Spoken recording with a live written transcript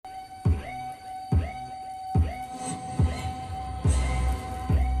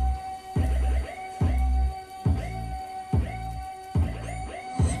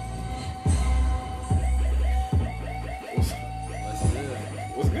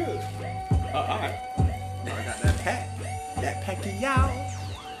Alright. I got that pack. That pack of y'all.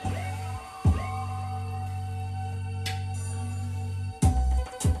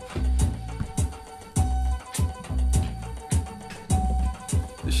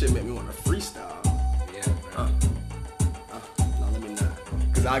 This shit make me want to freestyle. Yeah, bro. No, let me not.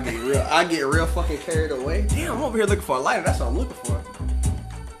 Cause I get real fucking carried away. Damn, I'm over here looking for a lighter. That's what I'm looking for.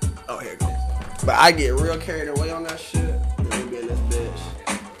 Oh, here it goes. But I get real carried away on that shit. Let me be in this bitch.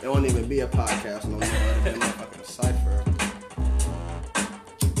 It won't even be a podcast no more. It'll be a motherfucking cipher.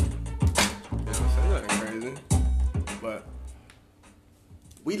 Nothing crazy. But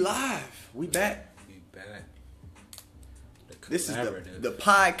we live. We back. This is the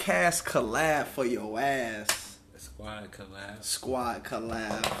podcast collab for your ass. The squad collab. Squad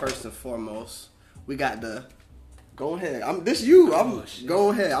collab. First and foremost, we got the. Go ahead. Go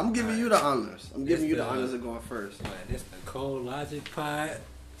ahead. I'm giving you the honors. I'm giving you the honors of going first. This the ColeLogic Pod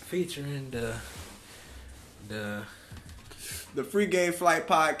featuring the Free Game Flight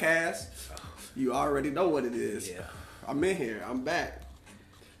Podcast. You already know what it is. Yeah. I'm in here. I'm back.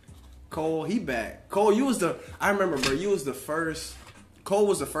 Cole, he back. Cole, I remember, bro, Cole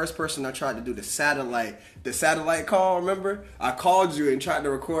was the first person I tried to do the satellite call, remember? I called you and tried to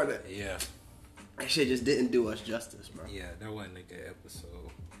record it. Yeah. That shit just didn't do us justice, bro. Yeah, that wasn't a good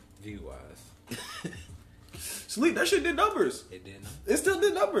episode, view-wise. Sleep, that shit did numbers. It did not? It still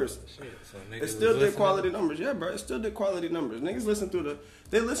did numbers. Shit, so it still did quality numbers. Yeah, bro, it still did quality numbers. Niggas listen through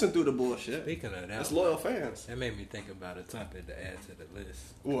the bullshit. Speaking of that, it's loyal fans. That made me think about a topic to add to the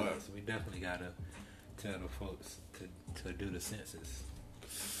list. What? We definitely gotta tell the folks to do the census.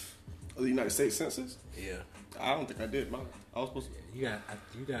 Oh, the United States Census? Yeah. I don't think I did mine. I was supposed to. You got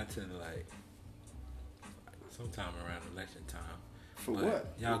to like sometime around election time. For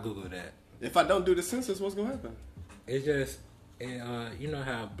what? Y'all Google that. If I don't do the census, what's gonna happen? It's just, you know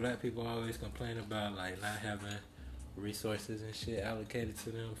how black people always complain about like not having resources and shit allocated to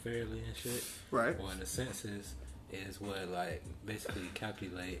them fairly and shit. Right. Well, the census is what like basically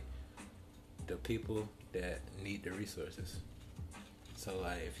calculate the people that need the resources. So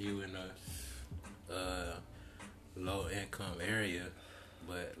like if you in a low income area,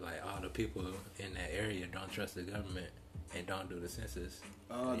 but like all the people in that area don't trust the government and don't do the census.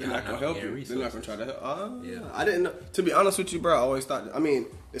 They're not gonna help you. They're not gonna try to help. Yeah. I didn't know. To be honest with you, bro, I always thought. I mean,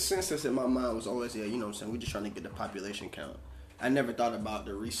 the census in my mind was always, you know what I'm saying. We're just trying to get the population count. I never thought about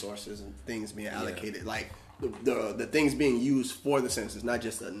the resources and things being allocated, like the things being used for the census, not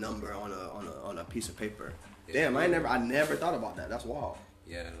just a number on a piece of paper. Yeah. Damn, I never thought about that. That's wild.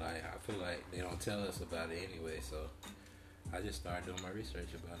 Yeah, like I feel like they don't tell us about it anyway, so I just started doing my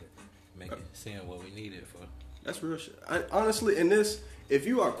research about it, seeing what we need it for. That's real shit. Honestly, if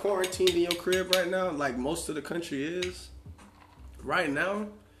you are quarantined in your crib right now, like most of the country is, right now,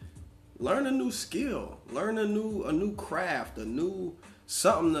 learn a new skill, learn a new craft,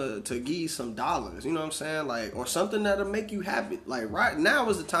 something to give you some dollars. You know what I'm saying? Like, or something that'll make you happy. Like right now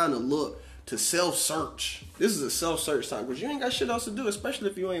is the time to look to self-search. This is a self-search time because you ain't got shit else to do,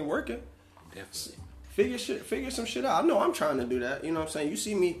 especially if you ain't working. Definitely. Figure some shit out. I know I'm trying to do that. You know what I'm saying? You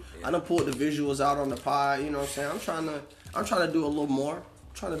see me, I done pulled the visuals out on the pod, you know what I'm saying? I'm trying to do a little more.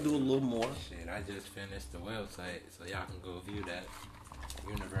 Shit, I just finished the website, so y'all can go view that.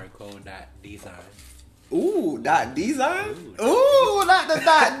 Univerco.design. Ooh, .design? Ooh, not the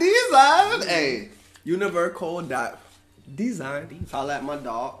 .design. Hey, Univerco.design. Holla at my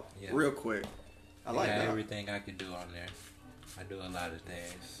dog real quick. I like that. Everything I can do on there. I do a lot of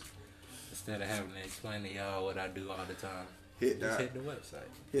things. Instead of having to explain to y'all what I do all the time, hit the website.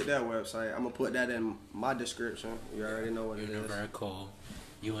 Hit that website. I'm going to put that in my description. You already know what it is. Univerco,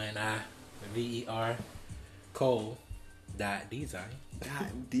 UNIVER, Cole.design.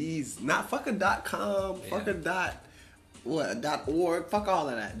 Not fuck a .com, fuck a .org, fuck all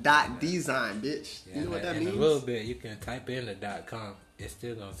of that. .design, bitch. Yeah, you know what that means? In a little bit, you can type in the .com. It's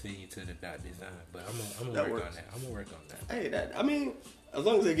still going to send you to the .design, but I'm going to work on that. I'm going to work on that. Hey, as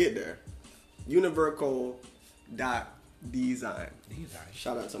long as they get there. Univerco.design.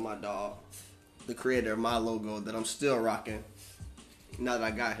 Shout out to my dog, the creator of my logo that I'm still rocking. Now that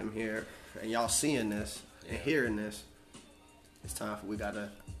I got him here, and y'all seeing this and hearing this, it's time for we gotta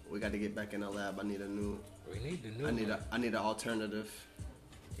get back in the lab. I need the new. I need an alternative.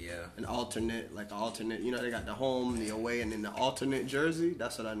 Yeah. An alternate. You know, they got the home, the away, and then the alternate jersey.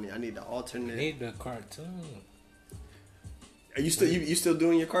 That's what I need. I need the alternate. You need the cartoon. Are you still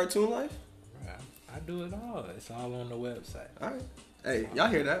doing your cartoon life? Right. I do it all. It's all on the website. All right. Hey, y'all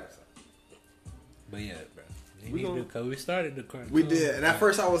hear that? But yeah, bro. Because we started the cartoon. We did. And at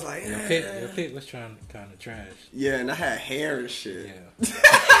first I was like, Your pic was kind of trash. Yeah, and I had hair and shit.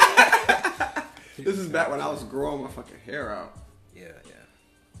 Yeah. This is back when I was growing my fucking hair out. Yeah.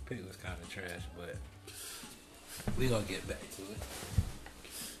 Pick was kind of trash, but we gonna get back to it.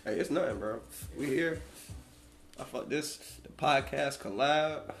 Hey, it's nothing, bro. We here. I fuck this. The podcast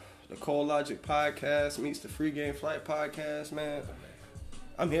collab. The ColeLogic Podcast meets the Free Game Flight Podcast, man.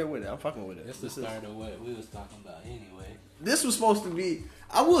 I'm here with it. I'm fucking with it. This is the start of what we was talking about anyway. This was supposed to be...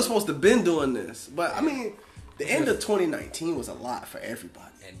 I was supposed to been doing this. But, I mean, the end of 2019 was a lot for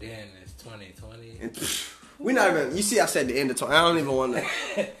everybody. And then it's 2020. And we not even... You see, I said the end of 20... I don't even want to...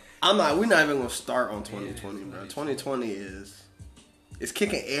 We're not even going to start on 2020, bro. 2020 is... It's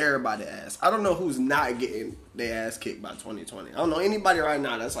kicking everybody ass. I don't know who's not getting their ass kicked by 2020. I don't know anybody right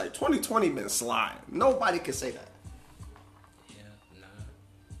now that's like, 2020 been sliding. Nobody can say that. Yeah,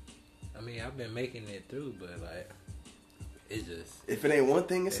 nah. I mean, I've been making it through, but like, it's just... If it ain't one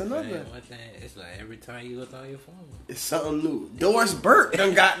thing, it's another. If it ain't one thing, it's like every time you look on your phone. It's something new. Doris Burke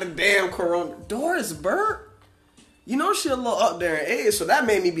done got the damn corona. Doris Burke? You know, she a little up there in age, so that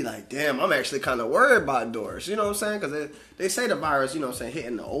made me be like, damn, I'm actually kind of worried about Doris. You know what I'm saying? Because they say the virus, you know what I'm saying,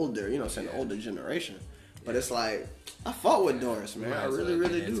 hitting the older, you know what I'm saying, the older generation. But it's like, I fought with Doris, man. I really,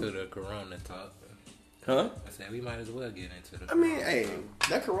 really do. Into the corona talk. Huh? I said, we might as well get into the I mean, hey,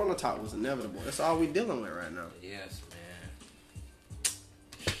 that corona talk was inevitable. That's all we dealing with right now. Yes, man.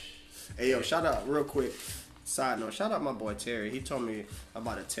 Hey, yo, shout out, real quick, side note, shout out my boy Terry. He told me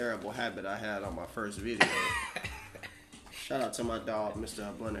about a terrible habit I had on my first video. Shout out to my dog,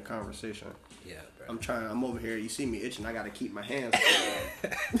 Mr. Blended Conversation. Yeah, bro. I'm over here. You see me itching. I got to keep my hands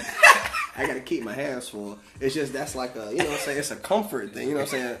full. I got to keep my hands full. It's just, that's like a, you know what I'm saying? It's a comfort thing. You know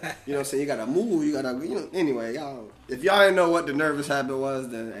what I'm saying? You know what I'm saying? You got to move. You got to, you know, anyway, y'all, if y'all didn't know what the nervous habit was,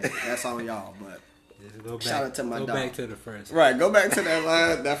 then hey, that's on y'all. But shout out to my dog. Go back to the first. Right, go back to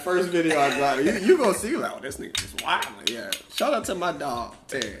that first video I dropped. You gonna see like, oh, this nigga is wild. Yeah. Shout out to my dog,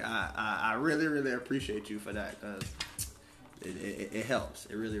 Terry. I really, really appreciate you for that, because it helps.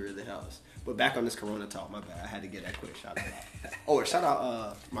 It really, really helps. But back on this corona talk, my bad. I had to get that quick shout out. Oh, shout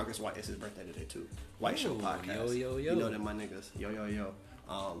out Marcus White. It's his birthday today too. White Show Podcast. Yo. You know them, my niggas. Yo.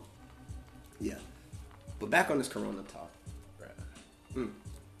 Yeah. But back on this corona talk. Right.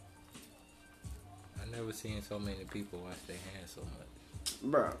 I never seen so many people wash their hands so much.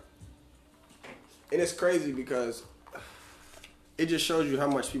 Bruh. And it's crazy because it just shows you how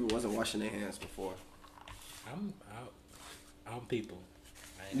much people wasn't washing their hands before. I'm people.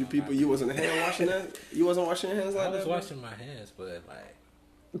 You people, you wasn't hand washing that? You wasn't washing your hands like that? I was washing my hands, but like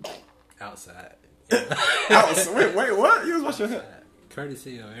outside. Wait, what? You was washing your hands?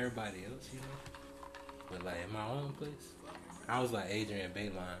 Courtesy of everybody else, you know. But like in my own place, I was like Adrian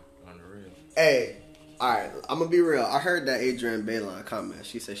Bayline on the real. Hey, all right, I'm gonna be real. I heard that Adrian Bayline comment.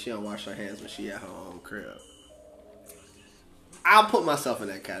 She said she don't wash her hands when she at her own crib. I'll put myself in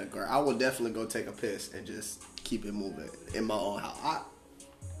that category. I will definitely go take a piss and just keep it moving in my own house.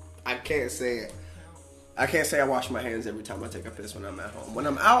 I can't say I wash my hands every time I take a piss when I'm at home. When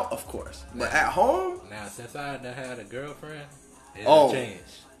I'm out, of course. But at home... Now, since I had a girlfriend, it done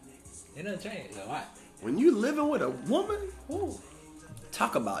changed. It done changed a lot. When you living with a woman, ooh,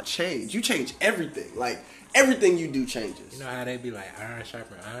 talk about change. You change everything. Like, everything you do changes. You know how they be like, iron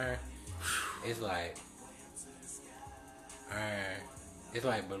sharpen iron? It's like... Iron... It's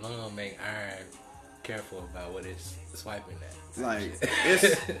like balloon make iron careful about what it's swiping at. Like,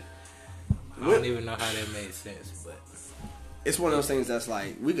 it's... I don't even know how that made sense, but... It's one of those things that's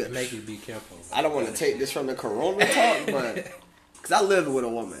like, we could... Make you be careful. I don't want to take this from the corona talk, but... Because I lived with a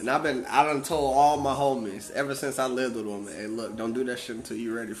woman, and I done told all my homies, ever since I lived with a woman, hey, look, don't do that shit until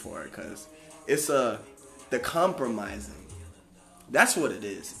you're ready for it, because it's the compromising. That's what it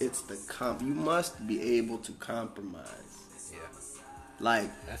is. It's you must be able to compromise.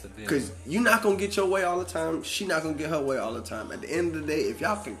 Like, because you're not going to get your way all the time. She not going to get her way all the time. At the end of the day, if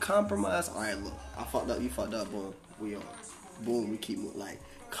y'all can compromise, all right, look, I fucked up, you fucked up, boom, we on. Boom, we keep moving. Like,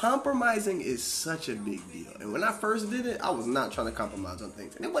 compromising is such a big deal. And when I first did it, I was not trying to compromise on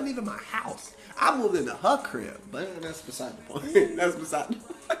things. And it wasn't even my house. I moved into her crib. But that's beside the point. That's beside the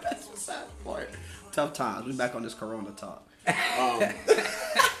point. Tough times. We back on this corona talk.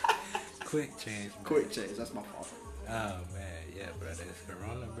 Quick change, man. Quick change. That's my fault. Oh, man. Yeah, bro, it's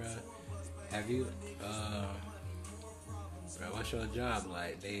corona, bro. Have you, bro, what's your job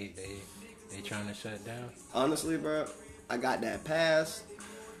like? They trying to shut down? Honestly, bro, I got that pass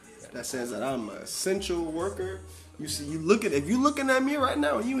that says that I'm an essential worker. You see, if you looking at me right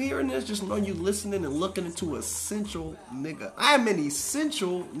now and you hearing this, just know you listening and looking into essential nigga. I am an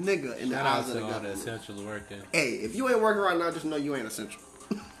essential nigga in the eyes of the government. The essential worker. Hey, if you ain't working right now, just know you ain't essential.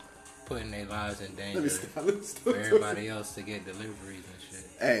 Putting their lives in danger for everybody else to get deliveries and shit.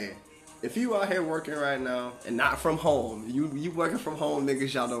 Hey, If you out here working right now and not from home, you working from home,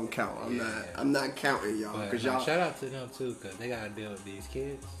 niggas, y'all don't count. I'm not counting y'all because y'all. Shout out to them too, because they gotta deal with these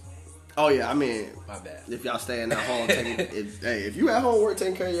kids. Oh yeah, I mean, my bad. If y'all staying at home, if you at home work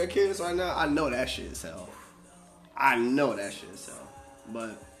taking care of your kids right now, I know that shit is hell. I know that shit is hell.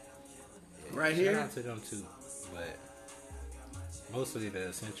 But right here, shout out to them too, but mostly the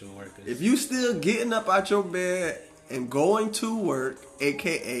essential workers. If you still getting up out your bed and going to work,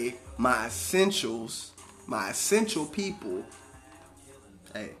 aka my essential people,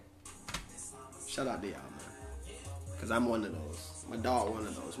 hey, shout out to y'all, man. Cause I'm one of those. My dog, one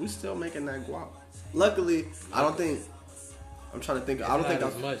of those. We still making that guap. Luckily, I don't think. I'm trying to think. I don't think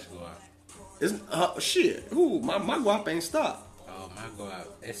as much guap. It's shit. Ooh, my guap ain't stopped. Oh, my guap,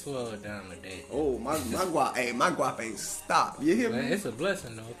 it slowed down today. Oh, my guap, hey, my guap ain't stopped. You hear me? It's a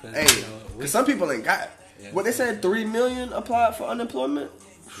blessing though, cause hey, cause some people ain't got. Yeah, what they said, 3 million applied for unemployment.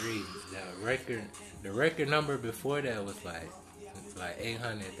 3. The record number before that was like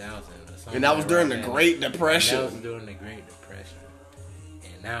 800,000 or something. And that was during the Great Depression. That was during the Great Depression.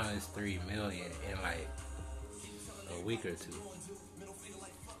 And now it's 3 million in like a week or two.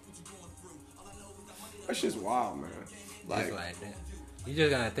 That shit's wild, man. It's like that. You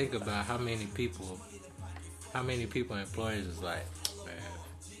just gotta think about how many people employers is like, man,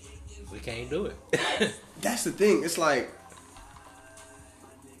 we can't do it. That's the thing. It's like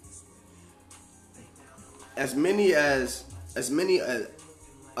as many of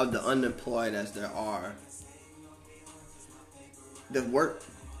the unemployed as there are.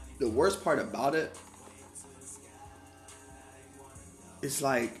 The worst part about it is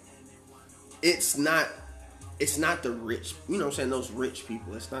like it's not the rich, you know what I'm saying, those rich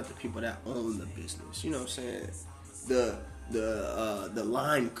people. It's not the people that own the business. You know what I'm saying? The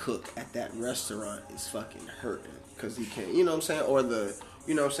line cook at that restaurant is fucking hurting because he can't, you know what I'm saying? Or the,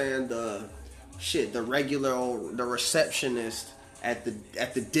 you know what I'm saying, the receptionist at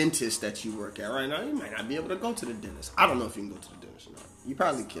the dentist that you work at right now, you might not be able to go to the dentist. I don't know if you can go to the dentist or not. You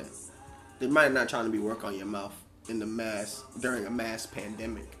probably can. They might not trying to be work on your mouth during a mass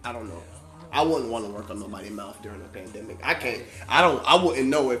pandemic. I don't know. I wouldn't want to work on nobody's mouth during a pandemic. I can't. I wouldn't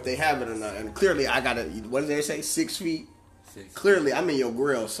know if they have it or not. And clearly, I gotta. What did they say? 6 feet. 6. Clearly, I'm in your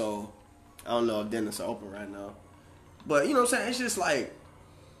grill, so I don't know if dentists are open right now. But you know what I'm saying? It's just like,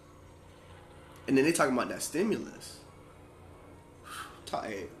 and then they talking about that stimulus.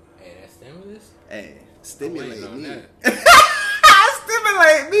 Hey, that stimulus? Hey, stimulate me.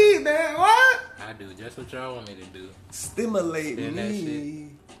 Stimulate me, man. What? I do just what y'all want me to do. Stimulate Spend me. That shit.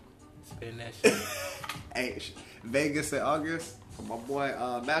 Spend that shit. Hey, Vegas in August for my boy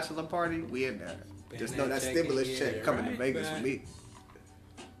bachelor party. We in there. Just know that stimulus check coming to Vegas for me.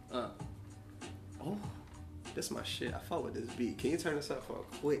 Oh, this my shit. I fuck with this beat. Can you turn this up for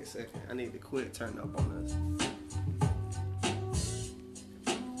a quick second? I need to quick turn up on this.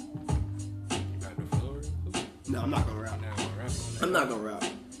 No, I'm not gonna rap. I'm not gonna rap.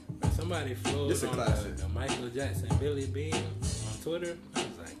 Somebody flowed on the Michael Jackson Billy Bean on Twitter. I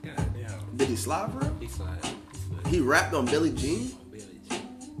was like, God damn. Did he slide for him? He slid. He rapped on Billie Jean? On Billie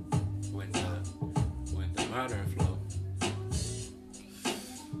Jean. With the modern flow.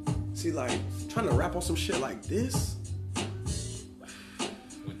 See, like, trying to rap on some shit like this?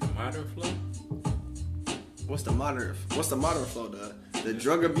 With the modern flow? What's the modern flow? The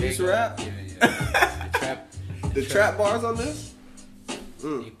drug abuse rap? Yeah. The trap bars on this?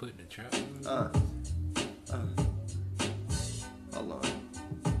 He put the trap on. Hold on.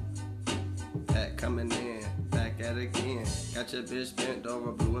 Back coming in, back at it again. Got your bitch bent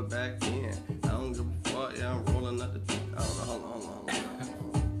over, blew it back in. I don't give a fuck, yeah, I'm rolling up the. I don't know, hold on.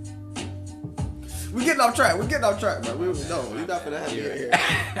 We getting off track, bro. We not finna have you here.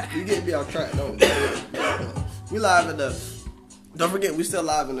 You getting me off track, no. We live in the. Don't forget, we still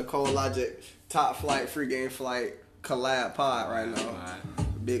live in the ColeLogic Top Flight Free Game Flight Collab pod right now.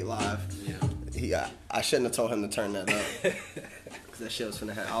 Big live. Yeah. I shouldn't have told him to turn that up. Cause that shit was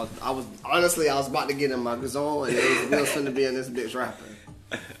finna happen. I was about to get in my zone and we was finna be in this bitch rapping.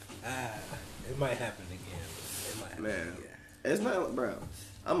 It might happen again. Man, it's not, bro.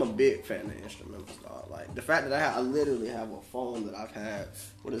 I'm a big fan of instrumentals, dog. Like the fact that I literally have a phone that I've had.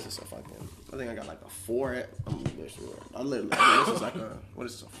 What is this? I think I got like a 4S. I'm a bitch. This is like what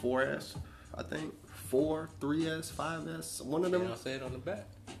is this? A 4S? I think 4, 3S, 5S. One of them. They don't say it on the back.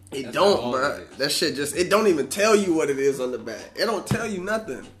 It don't, bro. That shit it don't even tell you what it is on the back. It don't tell you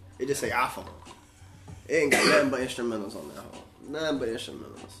nothing. It just say iPhone. It ain't got nothing but instrumentals on that home. Nothing but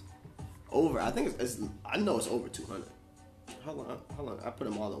instrumentals. I think I know it's over 200. Hold on. I put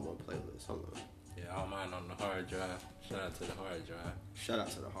them all on one playlist. Hold on. Yeah, all mine on the hard drive. Shout out to the hard drive. Shout out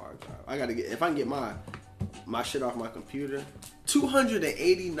to the hard drive. I gotta get, if I can get my shit off my computer,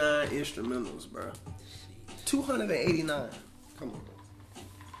 289 instrumentals, bro. 289. Come on.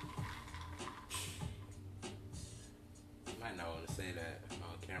 Might not want to say that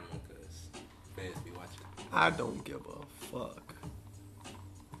on camera because fans be watching. I don't give a fuck.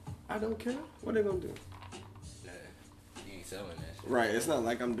 I don't care. What they gonna do? Nah, you ain't selling that shit. Right. It's not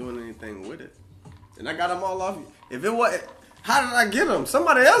like I'm doing anything with it. And I got them all off. If it wasn't, how did I get them?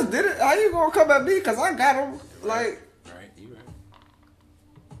 Somebody else did it. How you gonna come at me? Cause I got them. Like. Right. You right.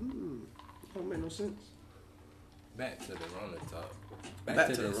 Don't make no sense. Back to the Rona talk.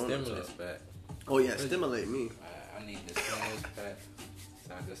 Back to the stimulus back. Oh yeah, stimulate me. I need the stimulus back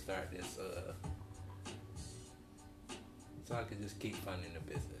so I can start this. So I can just keep funding the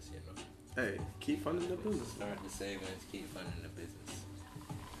business, you know. Hey, keep funding the business. Start the savings, keep funding the business.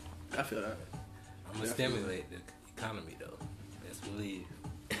 I feel that. I'm gonna stimulate the economy though. Let's believe.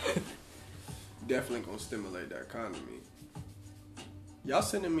 Definitely gonna stimulate the economy. Y'all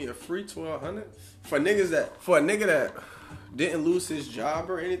sending me a free $1,200 for a nigga that didn't lose his job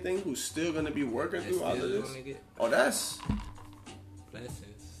or anything, who's still gonna be working through all of this. Oh, that's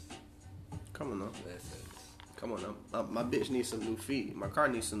blessings. Come on now. Blessings. Come on now. My bitch needs some new feet. My car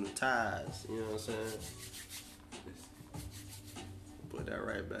needs some new tires. You know what I'm saying? Put that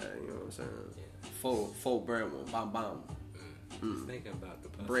right back. You know what I'm saying? Yeah. Full brand one. Bam bam. Just thinking about the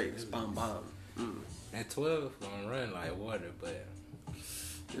brakes. Bam bam. That 12 gonna run like water, but.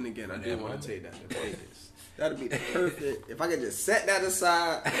 Then again, I do want to take that to Vegas. That'd be the perfect. If I could just set that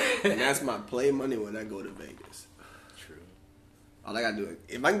aside, and that's my play money when I go to Vegas. True. All I gotta do is,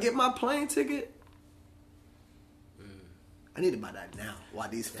 if I can get my plane ticket, I need to buy that now. Why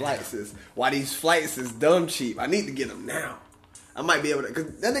these flights is dumb cheap? I need to get them now. I might be able to, cause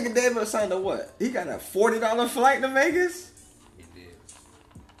that nigga David signed a what? He got a $40 flight to Vegas. He did.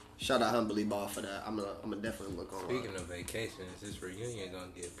 Shout out Humbly Ball for that. I'm gonna definitely look on. Speaking of vacations, this reunion gonna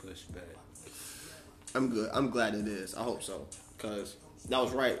get pushed back. I'm good. I'm glad it is. I hope so. Cause that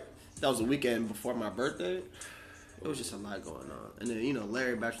was right. That was the weekend before my birthday. It was just a lot going on. And then,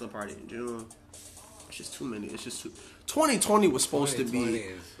 Larry bachelor party in June. It's just too many. It's just too. 2020 was supposed to be.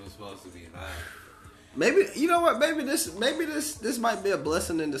 2020 was supposed to be live. Maybe, you know what? Maybe this might be a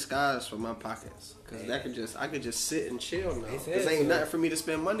blessing in disguise for my pockets. Cause I could just sit and chill now. Cause ain't nothing for me to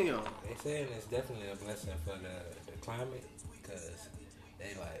spend money on. They saying it's definitely a blessing for the climate. Cause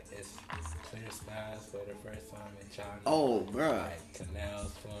they it's clear skies for the first time in China. Oh, bruh. Like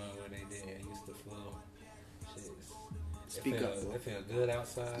canals flowing where they didn't used to flow. Speak up. It feel good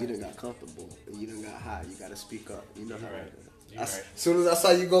outside. You done got comfortable. You done got high. You gotta speak up. You know how right. As soon as I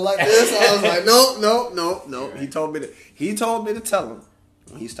saw you go like this, I was like, nope. He told me to tell him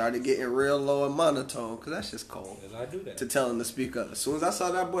when he started getting real low and monotone, because that's just cold. I do that. To tell him to speak up. As soon as I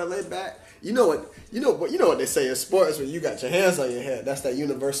saw that boy lay back, you know what they say in sports when you got your hands on your head. That's that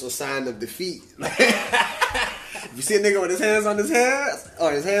universal sign of defeat. If you see a nigga with his hands on his head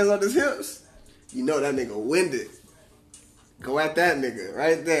or his hands on his hips, you know that nigga winded. Go at that nigga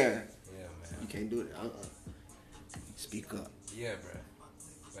right there. Yeah, man. You can't do it. Speak up. Yeah, bro.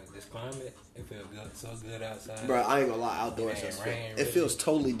 Like this climate, it feels good, so good outside. Bro, I ain't gonna lie. Outdoors, it feels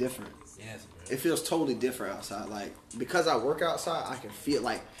totally different. Yes, bro. It feels totally different outside. Like, because I work outside, I can feel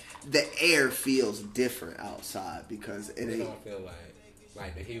like the air feels different outside because it ain't. Don't feel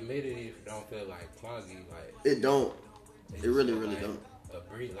like the humidity don't feel like foggy. Like it don't. It really don't. A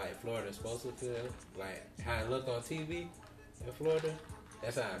breeze like Florida's supposed to feel. Like how it look on TV in Florida.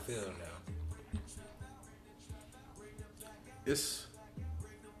 That's how I feel now. It's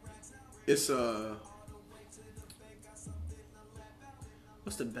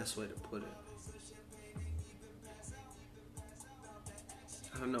what's the best way to put it?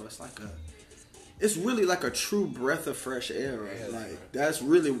 I don't know. It's really like a true breath of fresh air, right? Yeah, like that's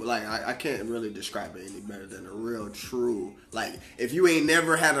really like I can't really describe it any better than a real true. Like if you ain't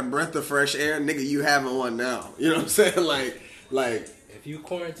never had a breath of fresh air, nigga, you having one now. You know what I'm saying? Like if you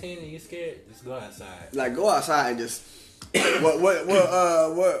quarantine and you scared, just go outside. Like go outside and just what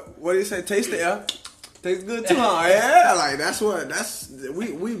do you say? Taste the air. Tastes good too, huh? Yeah, like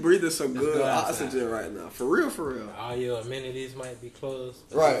we breathing some good oxygen right now. For real. All your amenities might be closed.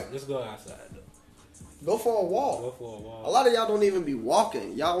 Right. Just go outside though. Go for a walk. A lot of y'all don't even be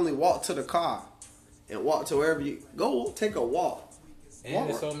walking. Y'all only walk to the car and walk to wherever you go. Take a walk. And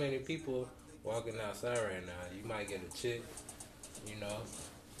there's so many people walking outside right now. You might get a chick,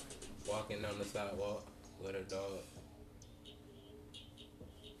 walking on the sidewalk with a dog.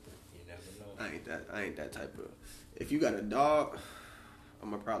 You never know. I ain't that type of. If you got a dog, I'm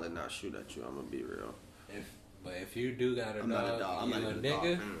gonna probably not shoot at you. I'm gonna be real. But if you do got a I'm dog, not a dog. I'm not even a dog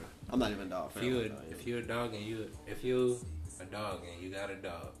fan. I'm not even a dog fan. If you a dog and you got a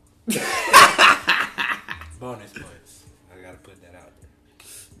dog, bonus points. I gotta put that out there.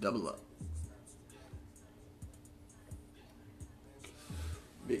 Double up.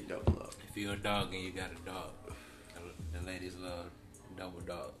 Big double up. If you're a dog and you got a dog, the ladies love double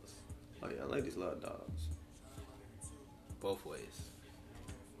dogs. Oh yeah, ladies love dogs. Both ways.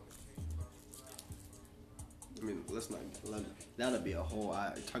 I mean, that'll be a whole.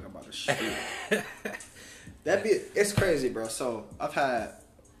 I talk about a shit. It's crazy, bro. So I've had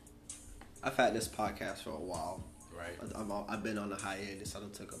this podcast for a while. Right. I've been on a hiatus. I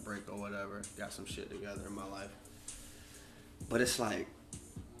done took a break or whatever. Got some shit together in my life. But it's like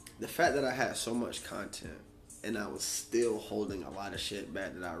the fact that I had so much content and I was still holding a lot of shit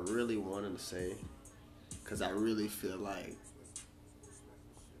back that I really wanted to say, because I really feel like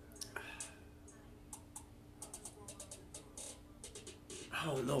I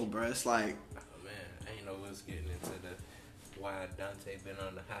don't know, bro. It's like, oh man, I ain't know we was getting into the why Dante been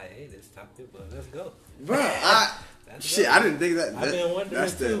on the hiatus topic, but let's go, bro. I didn't think that. I've been wondering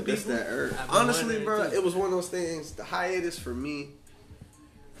that's that urge. Honestly, bro, it was one of those things. The hiatus for me,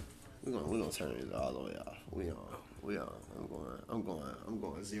 we're gonna turn it all the way off. We on. I'm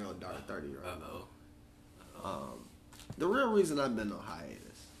going 0 dark 30 right now. The real reason I've been on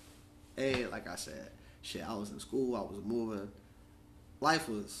hiatus, like I said, shit, I was in school, I was moving. Life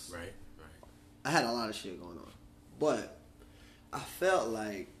was right. I had a lot of shit going on, but I felt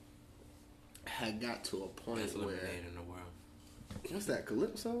like I had got to a point Best where lemonade in the world. What's that,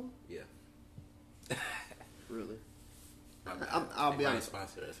 Calypso? Yeah. Really? I'll be honest.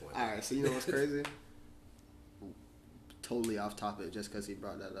 Sponsor us one. All right, so you know what's crazy? Totally off topic, just because he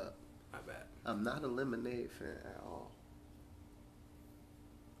brought that up. My bad. I'm not a lemonade fan at all.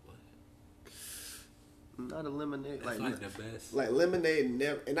 Not a lemonade. That's like the best. Like lemonade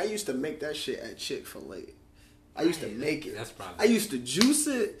never. And I used to make that shit at Chick-fil-A. I used to make it. That's probably. I used to juice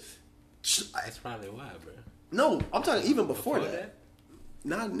it. That's probably why, bro. No, I'm talking even before that.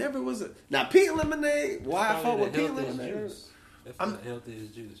 Nah, never was it. Now pink lemonade. Why I fuck with pink lemonade? Juice. That's the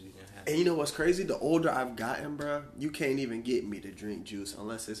healthiest juice you can have. And you know what's crazy? The older I've gotten, bro, you can't even get me to drink juice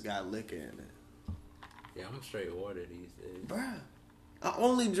unless it's got liquor in it. Yeah, I'm straight water these days, bruh. I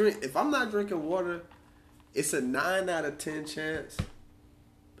only drink if I'm not drinking water. It's a 9 out of 10 chance.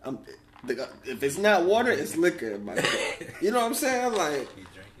 If it's not water, it's liquor in my cup. You know what I'm saying? Like, you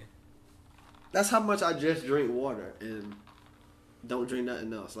drinking? That's how much I just drink water and don't drink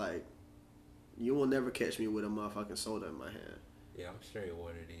nothing else. Like, you will never catch me with a motherfucking soda in my hand. Yeah, I'm straight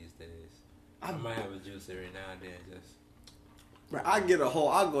water these days. I might have a juice every now and then, just. Bro,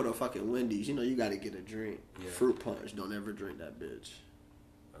 I'll go to fucking Wendy's. You know, you got to get a drink. Yeah. Fruit punch. Don't ever drink that bitch.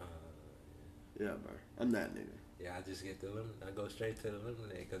 Yeah, bro. I'm that nigga. Yeah, I just get the lemon. I go straight to the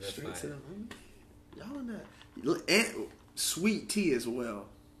lemonade because that's straight fine. to the lemonade. Y'all in that. And sweet tea as well.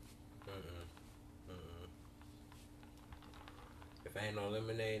 If ain't no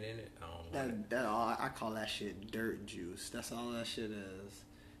lemonade in it, I don't want it. That all I call that shit dirt juice. That's all that shit is.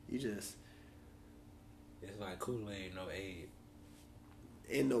 You just. It's like Kool-Aid, no aid.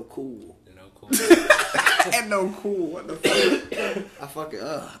 Ain't no cool. No cool. Ain't no cool. What the fuck?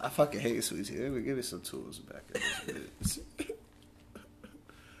 I fucking hate sweet tea. Let me give me some tools back in this bitch.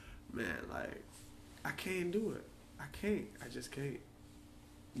 Man, like, I can't do it. I just can't.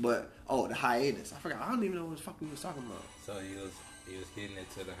 But the hiatus. I forgot. I don't even know what the fuck we was talking about. So you was getting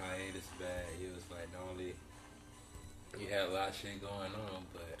into the hiatus bag. You was like, not only you had a lot of shit going on,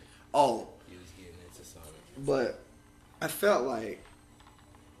 but you was getting into something. But I felt like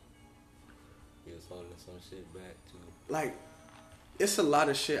he was holding some shit back too. Like, it's a lot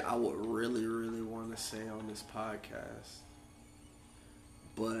of shit I would really, really want to say on this podcast,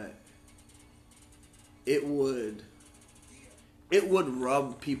 but it would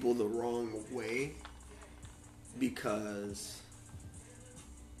rub people the wrong way because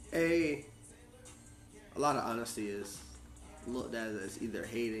a lot of honesty is looked at as either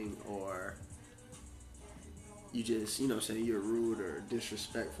hating or you just, you know what I'm saying, you're rude or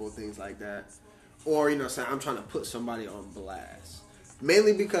disrespectful, things like that. Or, you know what I'm saying, I'm trying to put somebody on blast.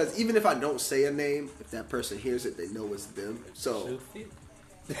 Mainly because even if I don't say a name, if that person hears it, they know it's them. So,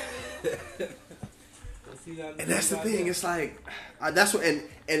 and that's the thing. It's like, that's what,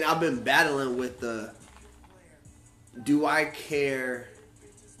 and I've been battling with the, do I care?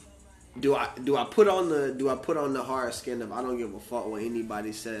 Do I put on the hard skin of I don't give a fuck what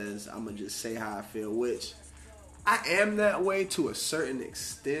anybody says? I'm gonna just say how I feel, which I am that way to a certain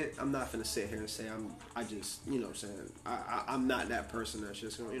extent. I'm not gonna sit here and say I just, you know what I'm saying. I'm not that person that's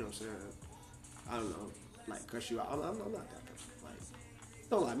just gonna, you know what I'm saying. I don't know, like cuss you out. I'm not that person. Like,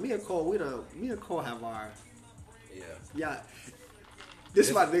 don't lie. Me and Cole have our. Yeah. This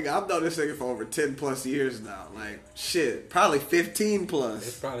is my nigga. I've known this nigga for over 10 plus years now. Like, shit, probably 15 plus.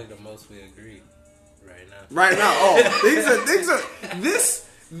 It's probably the most we agree right now. Right now, oh, things are.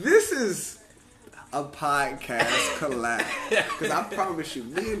 This is a podcast collab. Because I promise you,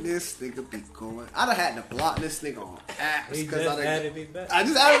 me and this nigga be going. I'd have had to block this nigga on apps. He just added me back. I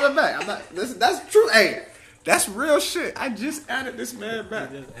just added him back. I'm not. That's true. Hey, that's real shit. I just added this man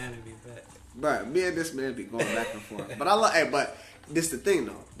back. He just added me back. Bro, me and this man be going back and forth. But I love. Hey, but this the thing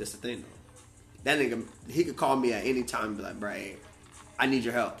though. That nigga, he could call me at any time and be like, bro, hey, I need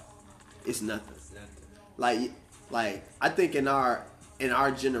your help. It's nothing. Like I think in our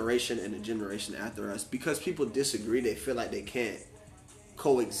generation and the generation after us, because people disagree, they feel like they can't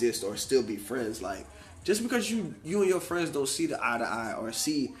coexist or still be friends. Like, just because you and your friends don't see the eye to eye or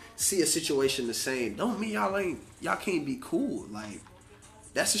see a situation the same, don't mean y'all can't be cool. Like,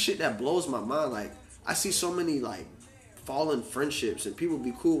 that's the shit that blows my mind. Like, I see so many like fallen friendships and people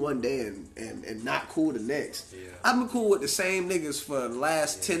be cool one day and not cool the next. Yeah. I've been cool with the same niggas for the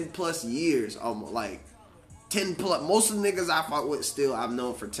last 10 plus years, almost like 10 plus. Most of the niggas I fought with still I've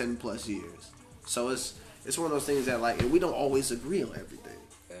known for 10 plus years. So it's one of those things that like, and we don't always agree on everything.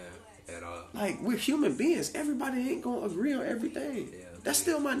 At all. Like, we're human beings. Everybody ain't gonna agree on everything. Yeah, that's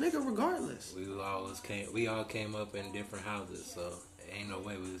still my nigga regardless. We all came up in different houses, so ain't no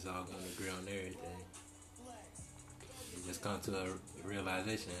way we was all gonna agree on everything. You just come to a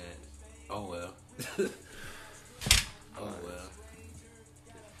realization that, oh well. Oh well.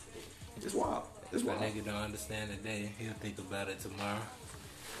 It's wild. If a nigga don't understand today, he'll think about it tomorrow.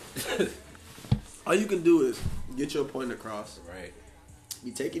 All you can do is get your point across. Right.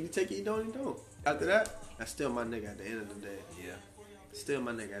 You take it, you don't, you don't. After that, that's still my nigga at the end of the day. Yeah. Still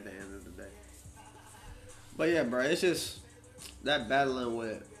my nigga at the end of the day. But yeah, bro, it's just that battling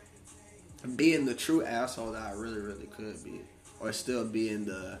with being the true asshole that I really, really could be. Or still being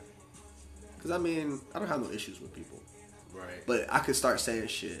the... Because, I mean, I don't have no issues with people. Right. But I could start saying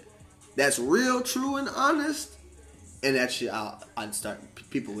shit that's real, true, and honest. And that shit,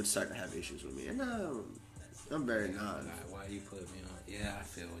 people would start to have issues with me. And I'm very non. Why you put me on? Yeah, I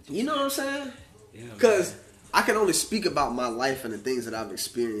feel what you know what I'm saying? Yeah. Because I can only speak about my life and the things that I've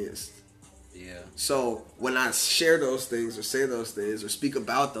experienced. Yeah. So when I share those things or say those things or speak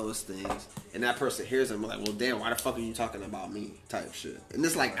about those things, and that person hears them, I'm like, well, damn, why the fuck are you talking about me? Type shit. And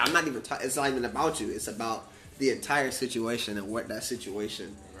it's like, I'm not even. It's not even about you. It's about the entire situation and what that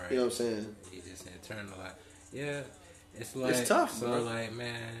situation. Right. You know what I'm saying? You just internalize. Yeah. It's like, it's tough. So bro. like,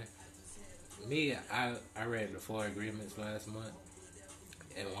 man, me, I read the 4 agreements last month,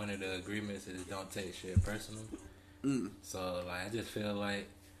 and one of the agreements is don't take shit personal. So like, I just feel like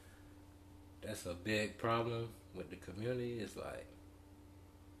that's a big problem with the community. It's like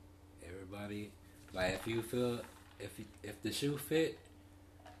everybody, like, if you feel if the shoe fit,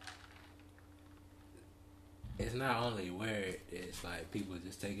 it's not only wear it, it's like people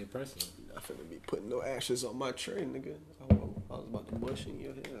just take it personal. You're not finna be putting no ashes on my tray, nigga. I was about to bush in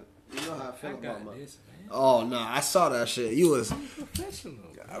your head. You know how I feel about my... this, man. Oh, no, I saw that shit. You was... professional.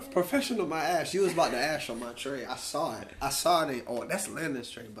 Professional, my ass. You was about to ash on my tray. I saw it. Oh, that's Landon's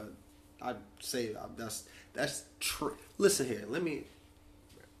tray, but I'd say that's true. Listen here, let me...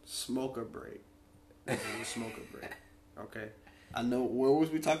 Smoke a break. Smoke a break. Okay? I know what was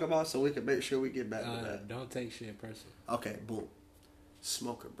we talking about, so we can make sure we get back to that. Don't take shit personal. Okay, boom.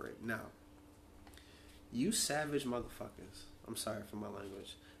 Smoke a break. Now, you savage motherfuckers. I'm sorry for my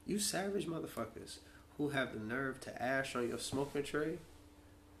language. You savage motherfuckers who have the nerve to ash on your smoking tray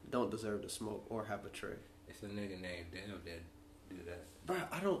don't deserve to smoke or have a tray. It's a nigga named Dev that do that. Bro,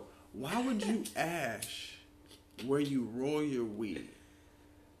 I don't... Why would you ash where you roll your weed?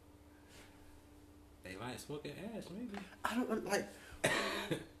 They like smoking ash, maybe. I don't... Like...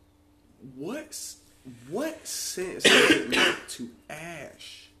 What sense does it make to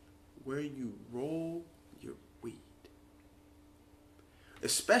ash where you roll your weed?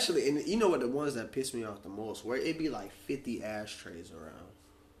 Especially, and you know what, the ones that piss me off the most, where it be like 50 ashtrays around.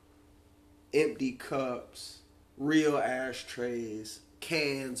 Empty cups, real ashtrays,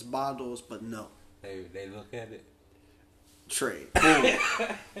 cans, bottles, but no. They look at it. Tray. Boom.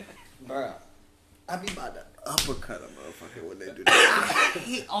 Bruh. I be about to uppercut a motherfucker when they do that. I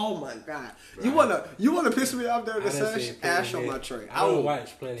hate, oh my god. Right. You wanna piss me off there to say ash on my tray. I don't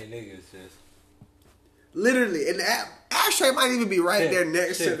watch plenty niggas just Literally, and the ashtray might even be right there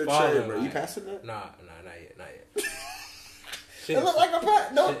next to the tray, bro. Like, you passing that? Nah, not yet. That look like a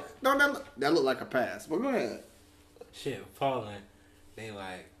pass. No, that look like a pass. But go ahead. Shit falling. They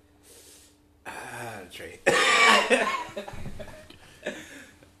like, Trey.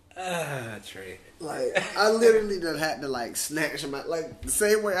 Trey. Like, I literally just had to like snatch him out. Like the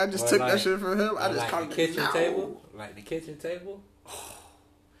same way I just took that shit from him. I just like caught the kitchen table. Like the kitchen table.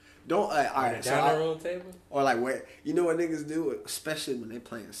 Don't alright. The dining room table. Or like where you know what niggas do, especially when they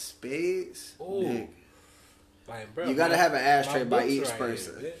playing spades. Ooh. Like, bro, you gotta have an ashtray by each right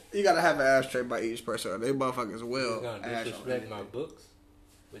person. Here, you gotta have an ashtray by each person. Or they motherfuckers will. You gonna disrespect my books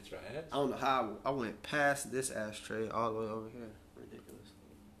with your ass? I don't know how I went past this ashtray all the way over here. Ridiculous.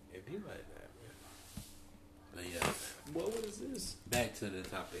 If you like that, man. But yeah. What is this? Back to the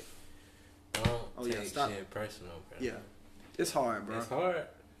topic. Don't take shit personal, bro. Yeah. It's hard, bro. It's hard.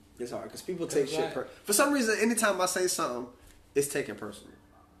 It's hard because people take shit for some reason. Anytime I say something, it's taken personal.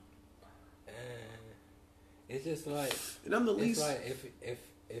 It's just like, and I'm the least. It's like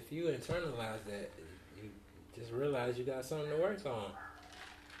if you internalize that, you just realize you got something to work on.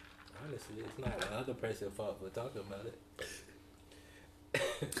 Honestly, it's not the other person's fault for talking about it.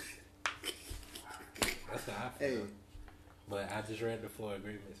 That's how I feel. Hey. But I just read the 4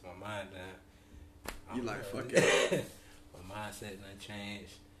 agreements. My mind now. You like fuck it. My mindset done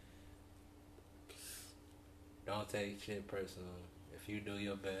changed. Don't take shit personal. If you do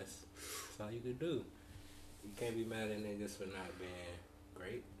your best, that's all you can do. You can't be mad at niggas for not being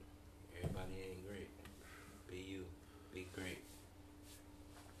great. Everybody ain't great. Be you. Be great.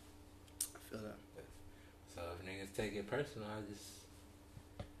 I feel that. So if niggas take it personal,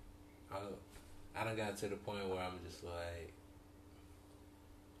 I done got to the point where I'm just like,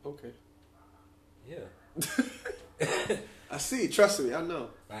 okay. Yeah. I see. Trust me. I know.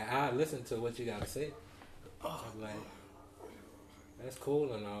 Like, I listen to what you gotta say. I'm like, that's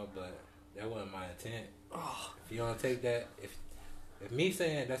cool and all, but that wasn't my intent. If you don't take that, if me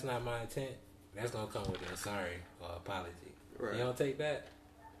saying that's not my intent, that's gonna come with a sorry or apology. Right. You don't take that,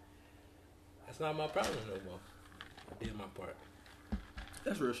 that's not my problem no more. I did my part.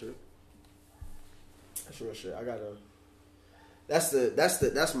 That's real shit. That's real shit. I gotta.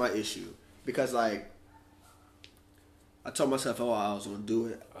 That's my issue because like I told myself, I was gonna do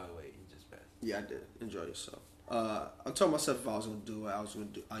it. Oh wait, you just passed. Yeah, I did. Enjoy yourself. I told myself if I was gonna do it, I was gonna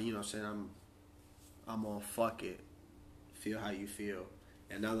do. You know what I'm saying? I'm gonna fuck it. Feel how you feel.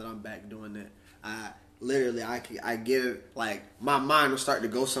 And now that I'm back doing it, I get it. Like my mind will start to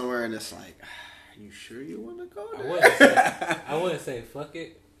go somewhere, and it's like, are you sure you want to go there? I wouldn't say fuck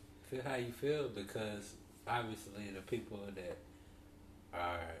it. Feel how you feel because obviously the people that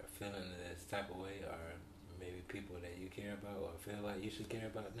are feeling this type of way are maybe people that you care about or feel like you should care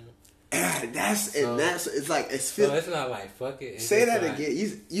about them. It's like it's not like fuck it. Say that like,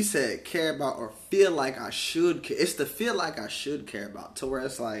 again. You said care about or feel like I should care. It's the feel like I should care about to where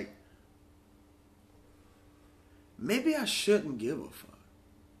it's like maybe I shouldn't give a fuck.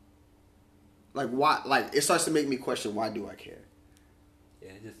 Like why? Like it starts to make me question why do I care? Yeah,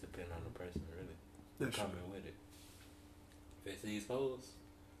 it just depends on the person really. That's coming with it. If it's these hoes,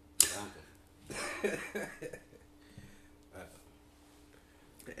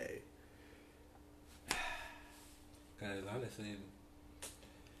 hey. Cause honestly,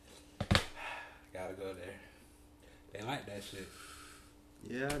 gotta go there. They like that shit.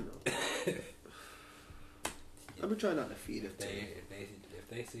 Yeah, I know. I've been trying not to feed it. If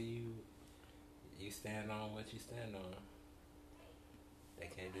they see you stand on what you stand on, they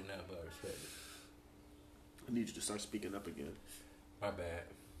can't do nothing but respect it. I need you to start speaking up again. My bad.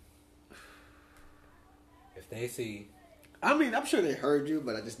 If they see, I mean, I'm sure they heard you,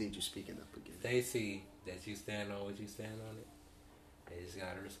 but I just need you speaking up again. If they see that you stand on what you stand on it, they just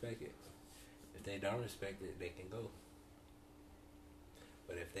gotta respect it. If they don't respect it, they can go.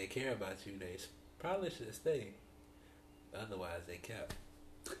 But if they care about you, they probably should stay. Otherwise, they cap.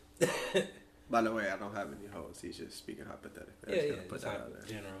 By the way, I don't have any hoes. He's just speaking hypothetically. Yeah, put that out there.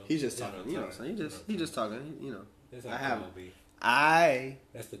 General. He's just talking. You know what I'm saying? He's just talking. You know. That's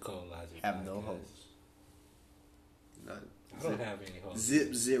That's the ColeLogic. Have no hoes. None. I don't have any hoes.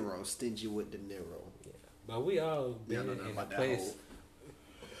 Zip zero. Stingy with the Nero. Yeah. But we all been in a place.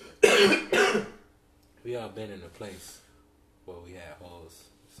 We all been in a place where we had hoes,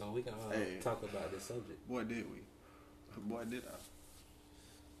 so we can all talk about this subject. Boy, did we? Boy, did I?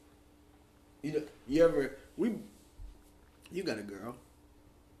 You know, you got a girl.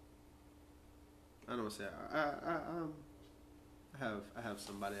 I don't say I have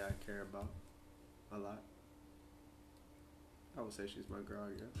somebody I care about a lot. I would say she's my girl,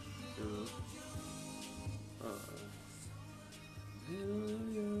 I guess.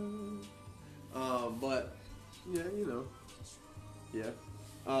 But yeah, you know, yeah.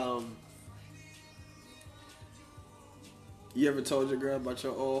 You ever told your girl about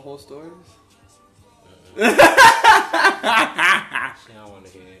your old whole stories? She don't want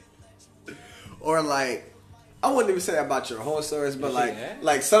to hear it. Or like, I wouldn't even say about your whole stories, but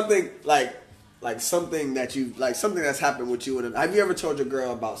like something something that you something that's happened with you and have you ever told your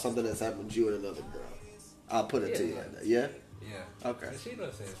girl about something that's happened with you and another girl? I'll put it to you like that. Yeah. Yeah. Okay. She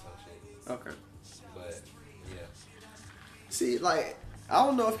does say some shit. Okay. But yeah. See, like, I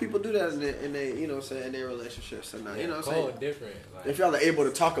don't know if people do that in their you know what I'm saying, in their relationships or not. Yeah, you know what I'm saying? Different. Like, if y'all are able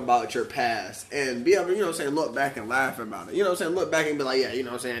to talk about your past and be able to, you know what I'm saying, look back and laugh about it. You know what I'm saying? Look back and be like, yeah, you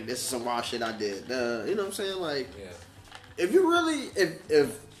know what I'm saying, this is some wild shit I did. You know what I'm saying? Like, if you really,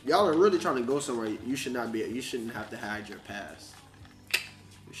 if y'all are really trying to go somewhere, you shouldn't have to hide your past.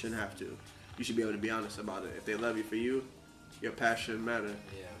 You shouldn't have to. You should be able to be honest about it. If they love you for you, your past shouldn't matter.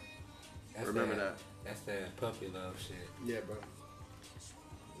 Yeah. Remember that. That's that puppy love shit. Yeah, bro.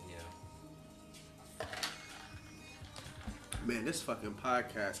 Man, this fucking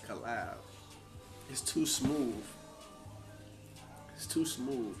podcast collab is too smooth. It's too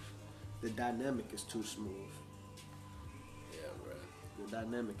smooth. The dynamic is too smooth. Yeah, bro. The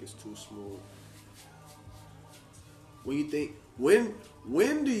dynamic is too smooth.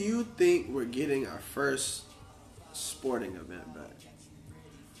 When do you think we're getting our first sporting event back?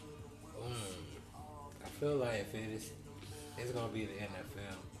 I feel like if it's gonna be the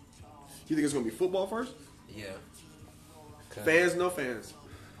NFL. You think it's gonna be football first? Yeah. Fans, no fans.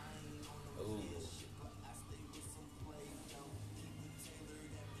 Ooh.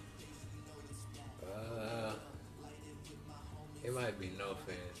 It might be no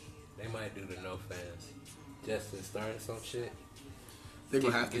fans. They might do the no fans just to start some shit. They're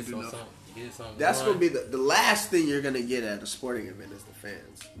gonna have to do no. Something. That's gonna be the last thing you're gonna get at a sporting event is the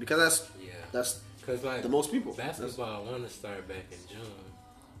fans, because that's because like the most people. Basketball, I want to start back in June.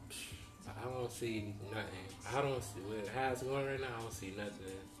 I don't see nothing. I don't see how it's going right now. I don't see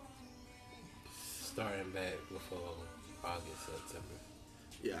nothing starting back before August, September.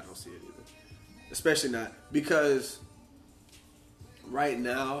 Yeah, I don't see it either. Especially not because right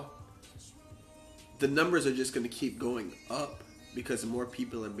now the numbers are just going to keep going up because more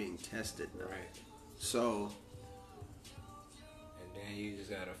people are being tested now. Right. So. And then you just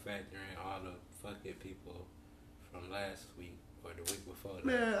got to factor in all the fucking people from last week or the week before that.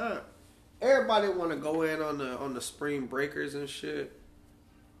 Man, everybody want to go in on the spring breakers and shit.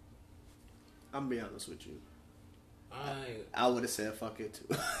 I'm gonna be honest with you. I would have said fuck it too.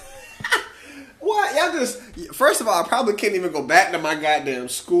 What? Y'all just... First of all, I probably can't even go back to my goddamn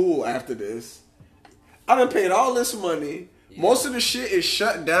school after this. I done paid all this money. Yeah. Most of the shit is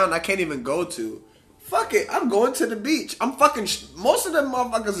shut down. I can't even go to. Fuck it. I'm going to the beach. I'm fucking... Most of them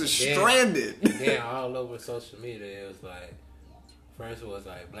motherfuckers are stranded. And then all over social media, it was like... First it was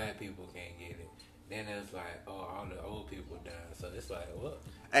like, black people can't get it. Then it was like, oh, all the old people dying. So it's like, what?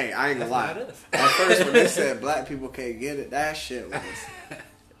 Hey, I ain't gonna lie. At first when they said black people can't get it, that shit was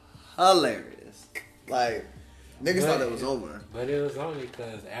hilarious. Like, niggas thought it was over. But it was only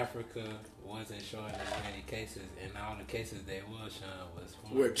because Africa wasn't showing as many cases, and all the cases they was showing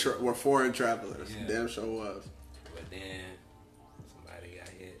was were foreign travelers. Yeah. Damn sure was. But then somebody got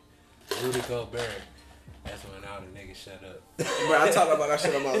hit. Rudy Gobert. That's when all the niggas shut up. Bro, I talked about that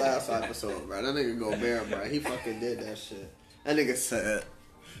shit on my last episode, bro. That nigga Gobert, bro. He fucking did that shit. That nigga said,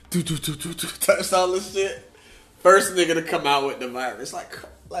 touched all this shit. First nigga to come out with the virus. Like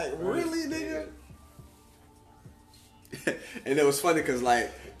really, nigga? And it was funny because,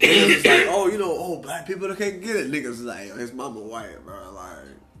 like, niggas was like, oh, you know, black people can't get it. Niggas was like, his mama white, bro.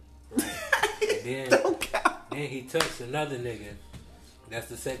 Like, then, don't count. Then he touched another nigga. That's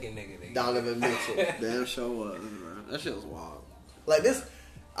the second nigga. Donovan Mitchell. Damn sure was, bro. That shit was wild. Like this,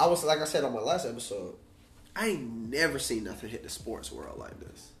 like I said on my last episode, I ain't never seen nothing hit the sports world like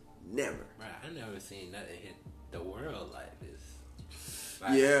this. Never. Right, I never seen nothing hit the world like this.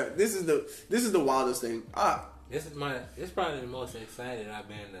 Like, yeah, this is the wildest thing. This is probably the most excited I've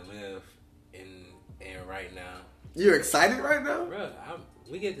been to live in right now. You're excited right now, bro?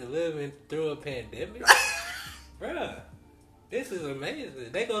 We get to live through a pandemic, bro. This is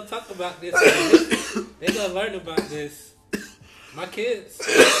amazing. They gonna talk about this. They gonna learn about this. My kids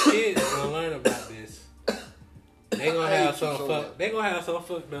gonna learn about this. They gonna have some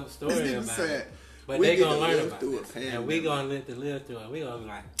fucked up story about it. But they gonna learn about this, and we gonna live through it. We gonna be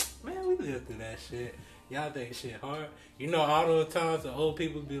like, man, we lived through that shit. Y'all think shit hard. You know, all those times the old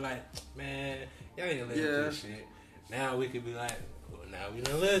people be like, man, y'all ain't lived through shit. Now we could be like, well, now we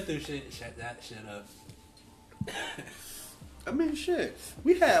done lived through shit. Shut that shit up. I mean, shit.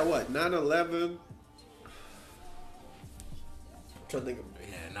 We had what 9/11. I'm trying to think of.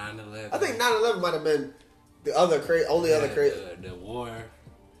 Yeah, 9/11. I think 9/11 might have been the other only other crazy. The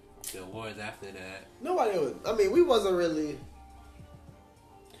wars after that. Nobody was. I mean, we wasn't really.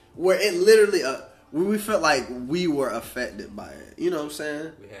 Where it literally, we felt like we were affected by it. You know what I'm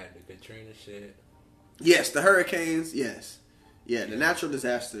saying? We had the Katrina shit. Yes, the hurricanes. Yes, yeah, the natural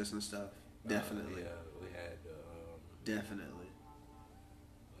disasters and stuff. Definitely. Yeah, we had definitely.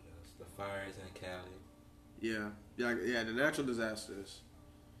 What else? The fires in Cali. Yeah, the natural disasters.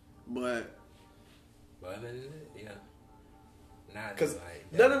 But other than that, yeah. Cause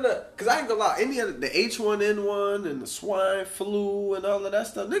Cause I ain't gonna lie, any of the H1N1 and the swine flu and all of that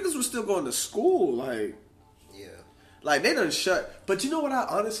stuff, niggas was still going to school, like they done shut. But you know what I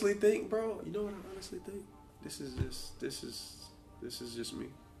honestly think, bro? You know what I honestly think? This is just me.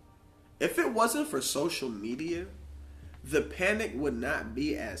 If it wasn't for social media, the panic would not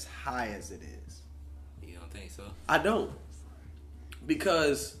be as high as it is. You don't think so? I don't,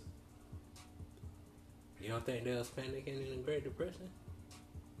 because. You don't think they was panicking in the Great Depression?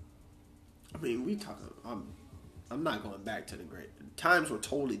 I mean, we talking. I'm not going back to the times were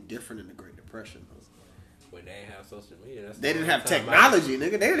totally different in the Great Depression. Though. But they didn't have social media. They didn't have technology,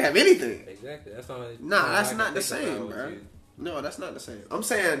 nigga. They didn't have anything. Exactly. That's all. Nah, that's not the same, bro. No, that's not the same. I'm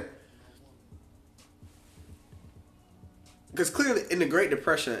saying, because clearly in the Great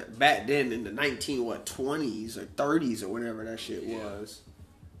Depression back then in the 20s or 30s or whatever that shit was,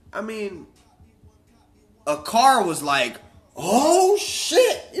 I mean. A car was like, oh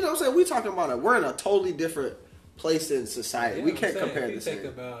shit! You know what I'm saying? We talking about it. We're in a totally different place in society. Yeah, we can't compare the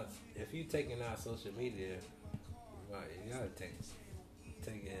same. If you taking out social media, well, you gotta take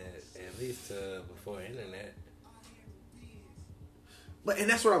it at least to before internet. And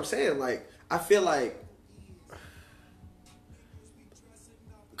that's what I'm saying. Like, I feel like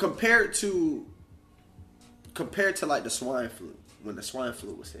compared to like the swine flu. When the swine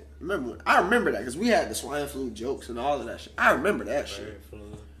flu was hit. I remember that because we had the swine flu jokes and all of that shit. I remember that shit.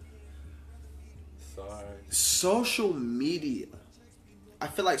 Flu. Sorry. Social media. I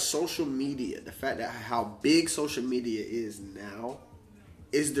feel like social media, the fact that how big social media is now,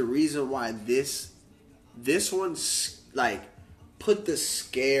 is the reason why this one's like put the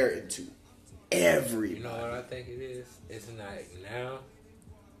scare into everybody. You know what I think it is? It's like now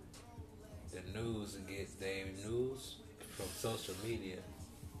the news gets their news from social media.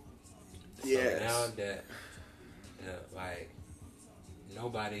 So now that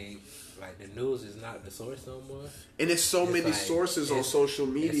nobody, like, the news is not the source no more. And it's many sources on social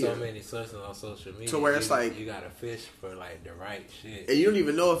media. There's so many sources on social media. To where it's like you gotta fish for like the right shit. And you don't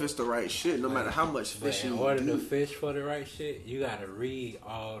even know if it's the right shit, no matter how much fishing you do. In order to fish for the right shit, you gotta read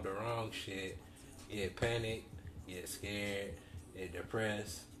all the wrong shit. Get panicked, get scared, get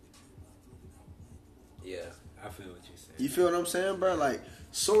depressed. Yeah. I feel what you're saying. You feel what I'm saying, bro? Like,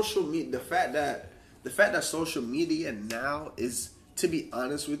 social media, the fact that social media now is, to be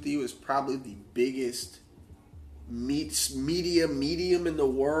honest with you, is probably the biggest media medium in the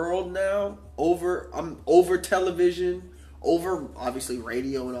world now. Over television, over obviously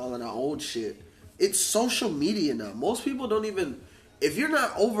radio and all of that old shit. It's social media now. Most people don't even, if you're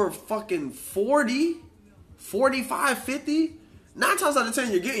not over fucking 40, 45, 50, 9 times out of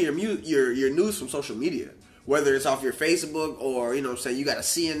 10 you're getting your news from social media. Whether it's off your Facebook or, you know what I'm saying, you got a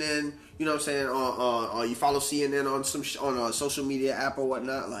CNN, you know what I'm saying, on you follow CNN on a social media app or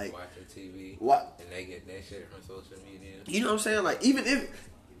whatnot, like watching TV. What? And they get that shit from social media. You know what I'm saying? Like, even if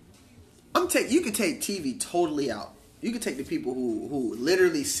you could take TV totally out. You could take the people who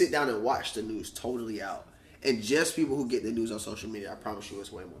literally sit down and watch the news totally out. And just people who get the news on social media, I promise you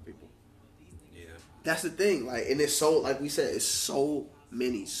it's way more people. Yeah. That's the thing. Like, and it's so, like we said, it's so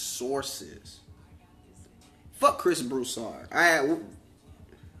many sources. Fuck Chris Broussard.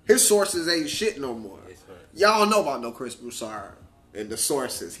 His sources ain't shit no more. Y'all don't know about no Chris Broussard and the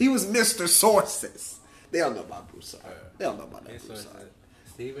sources. He was Mr. Sources. They don't know about Broussard. They don't know about that Broussard.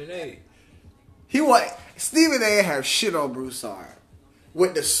 Stephen A. Stephen A. have shit on Broussard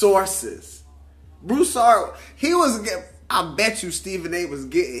with the sources. Broussard, I bet you Stephen A. was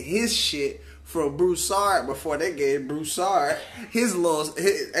getting his shit from Broussard before they gave Broussard his little.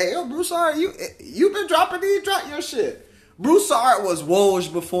 Hey, yo, Broussard, you been dropping these? Drop your shit. Broussard was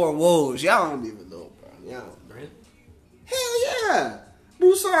Woj before Woj. Y'all don't even know, bro. Y'all don't know. Hell yeah.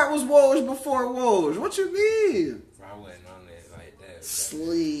 Broussard was Woj before Woj. What you mean? I wasn't on that like that.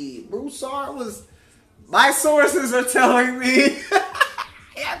 Sleep. Broussard was. My sources are telling me.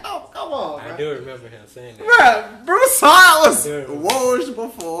 Yeah, no, come on, bro. I do remember him saying that. Bruh, Bruce Hart was Woj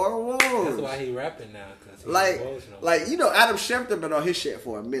before Woj. That's why he rapping now. Cause he like you know, Adam Schefter been on his shit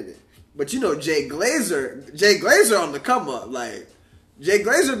for a minute. But you know, Jay Glazer on the come up. Like, Jay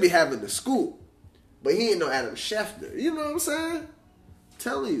Glazer be having the scoop. But he ain't no Adam Schefter. You know what I'm saying?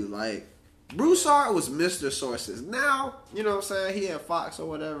 Telling you, like, Bruce Hart was Mr. Sources. Now, you know what I'm saying? He at Fox or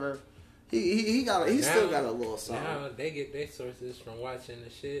whatever. He still got a little something. Now they get their sources from watching the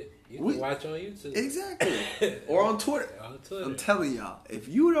shit you can watch on YouTube. Exactly. Or on Twitter. I'm telling y'all, if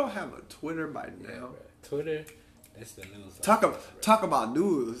you don't have a Twitter by now, Twitter, that's the news. Talk about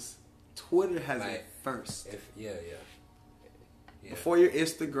news. Twitter has it first. Yeah. Before your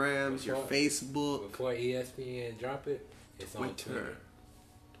Instagrams, your Facebook. Before ESPN drop it, it's on Twitter.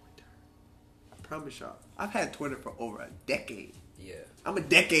 I promise y'all. I've had Twitter for over a decade. Yeah. I'm a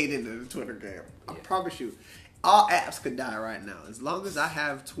decade into the Twitter game. I promise you. All apps could die right now. As long as I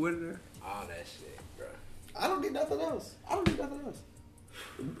have Twitter. All that shit, bro. I don't need nothing else.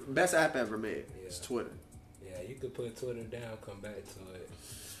 Best app ever made is Twitter. Yeah, you could put Twitter down, come back to it.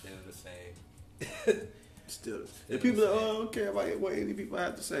 Still the same. Still the people that don't care about what any people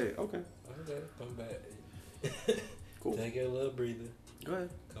have to say. Okay, come back. Cool. Take a little breather. Go ahead.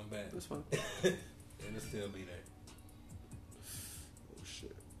 Come back. That's fine. It'll still be there. Oh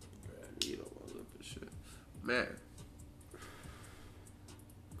shit. You don't want to live this shit. Man.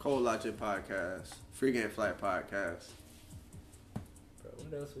 ColeLogic Podcast. Free Game Flight Podcast. Bro,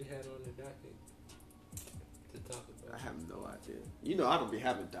 what else we had on the docket to talk about? I have no idea. You know I don't be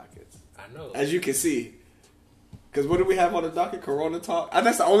having dockets. I know. As you can see. Because what do we have on the docket? Corona talk?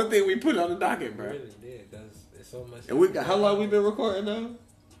 That's the only thing we put on the docket, bro. We really did, because it's so much. And we got, how long we been recording now?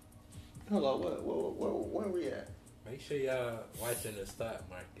 Hold on, where we at? Make sure y'all watching the stock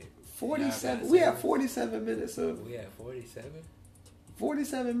market. 47. We have 47 minutes of. We had 47?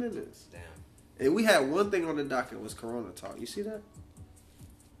 47 minutes. Damn. And we had one thing on the docket was Corona talk. You see that?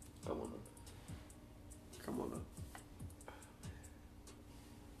 Come on up.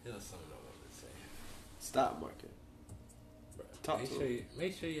 It was something I wanted to say. Stock market.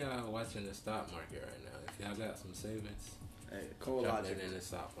 Make sure y'all watching the stock market right now. If y'all got some savings, hey, drop it in the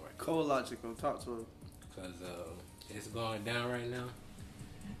stock market. ColeLogic, go talk to him. Because it's going down right now.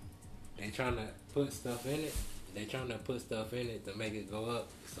 They trying to put stuff in it. They trying to put stuff in it to make it go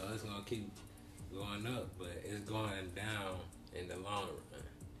up. So it's going to keep going up. But it's going down in the long run.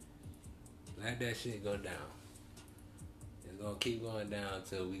 Let that shit go down. It's going to keep going down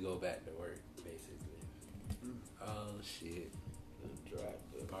until we go back to work, basically. Oh, shit. Drop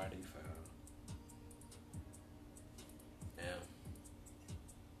the party foul. Damn.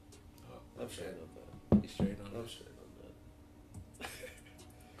 Oh, I'm straight on that. You straight on I'm that? straight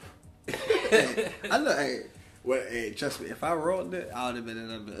on that. I know, hey, trust me, if I rolled it, I would have been in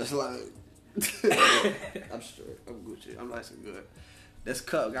that bitch. Like, I'm straight. I'm Gucci. I'm nice and good. This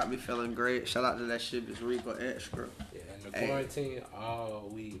cup got me feeling great. Shout out to that shit, Miss Rico Extra. Yeah, in the quarantine, all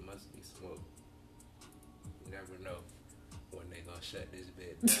weed must be smoked. You never know when they gonna shut this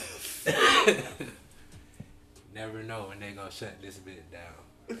bit down. Never know when they gonna shut this bit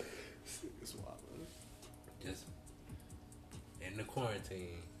down. It's wild, man. Just in the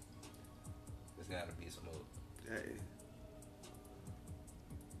quarantine, it's gotta be smoked. Hey,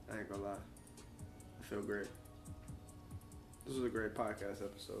 I ain't gonna lie. I feel great. This was a great podcast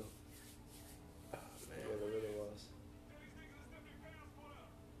episode. Oh man, it really was.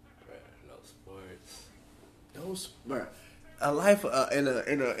 No sports. Bruh. A life in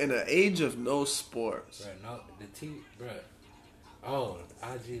an age of no sports. Bruh, no, the bruh. Oh,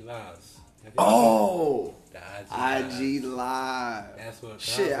 IG Lives. Oh, the IG Live. That's what.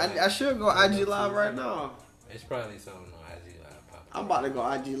 Shit, I should go IG Live right now. It's probably something on IG Live. I'm about to go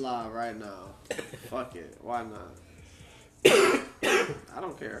IG Live right now. Fuck it, why not? I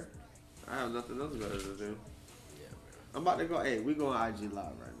don't care. I have nothing else better to do. Yeah, bro. I'm about to go. Hey, we going IG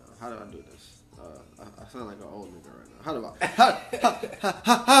Live right now. How do I do this? I sound like an old nigga right now. How do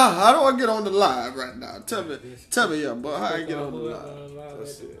I get on the live right now? Tell me, young boy, how I get on the live?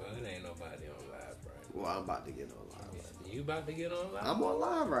 Let's see. Well, it ain't nobody on live right now. Well, I'm about to get on live. Right you about to get on live? I'm on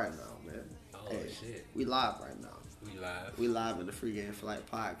live right now, man. Oh shit, we live right now. We live in the Free Game Flight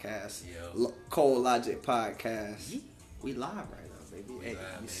Podcast. ColeLogic Podcast. We live right now, baby. Hey,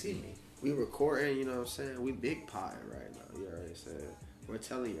 you see me? We recording. You know what I'm saying? We big pie right now. You already said. We're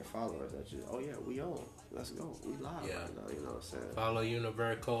telling your followers that we on. Let's go. We live right now. You know what I'm saying? Follow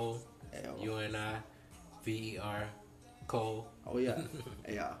Univer Cole. UNIVER Cole. Oh yeah.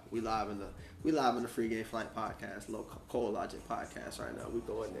 Hey, we live in the Free Game Flight Podcast, ColeLogic Podcast right now. We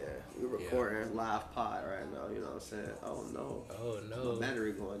go in there. We recording live pod right now. You know what I'm saying? Oh no. Oh no. My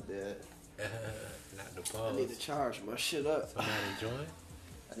battery going dead. Not the pause. I need to charge my shit up. Somebody join?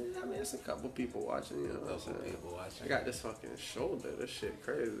 I mean, it's a couple people watching, you know what I'm saying? People watching. I got this fucking shoulder. This shit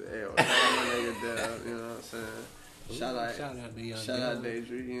crazy. Hey, shout out my nigga Dev, you know what I'm saying? Shout out to young Shout out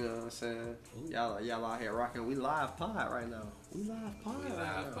Daedry, you know what I'm saying? Y'all out here rocking. We live pod right now. We live pod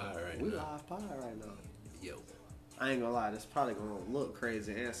right now. Yo. I ain't gonna lie, this probably gonna look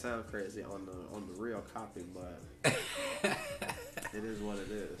crazy and sound crazy on the real copy, but it is what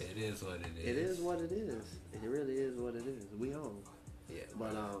it is. It is what it is. It is what it is. It really is what it is. We on. Yeah.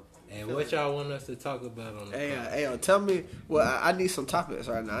 But and what y'all want us to talk about on the Hey, tell me. Well, I need some topics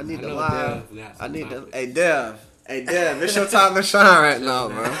right now. I need the live. I need the. Hey, Dev, it's your time to shine right now,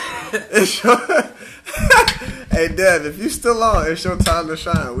 bro. It's your. Hey, Dev, if you still on, it's your time to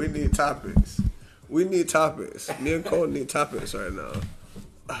shine. We need topics. Me and Cole need topics right now.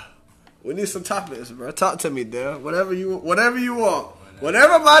 We need some topics, bro. Talk to me, Dev. Whatever you want.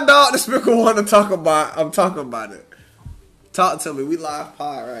 Whatever my dog the speaker want to talk about, I'm talking about it. Talk to me. We live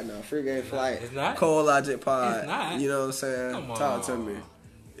pod right now. Free game flight. It's not. ColeLogic pod. It's not. You know what I'm saying? Come on. Talk to me.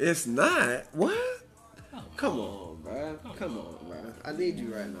 It's not. What? Come on, bro. Come on, bro. I need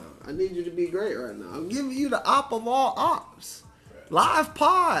you right now. I need you to be great right now. I'm giving you the op of all ops. Live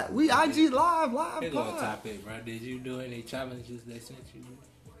pod. We IG live pod. Here's a topic, bro. Did you do any challenges they sent you?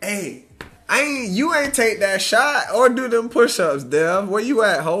 Hey, you ain't take that shot or do them push-ups, Dev. Where you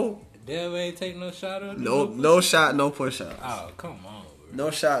at, ho? Dev ain't take no shot or no shot, no push-ups. Oh, come on, bro.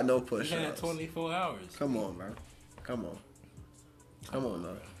 No shot, no push-ups. You had 24 hours. Come on, bro. Come on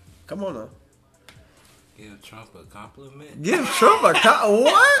now. Give Trump a compliment. Give Trump a compliment?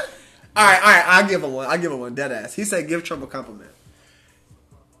 What? All right. I'll give him one. Dead ass. He said, "Give Trump a compliment."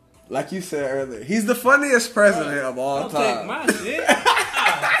 Like you said earlier, he's the funniest president of all time. Don't take my shit. Come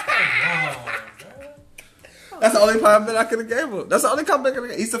on, bro. That's the only compliment I could have gave him. That's the only compliment I could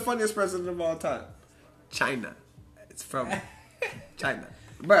have gave. He's the funniest president of all time. China. It's from China.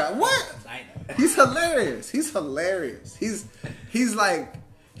 Bro, what? China. He's hilarious. He's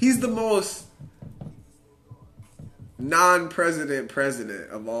the most non-president president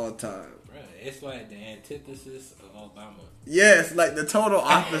of all time. Bro, it's like the antithesis of Obama. Yes, like the total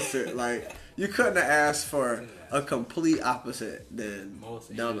opposite. Like you couldn't have asked for a complete opposite than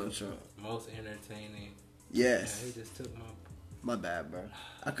Donald Trump. Most entertaining. Yes. Yeah, he just took my bad, bro.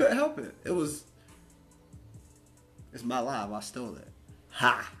 I couldn't help it. It's my live. I stole it.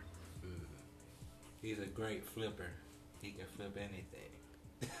 Ha. He's a great flipper. He can flip anything.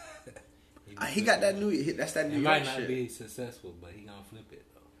 He got that new. That's that New York shit. He might not be successful, but he gonna flip it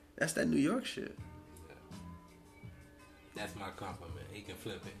though. That's that New York shit. Yeah. That's my compliment. He can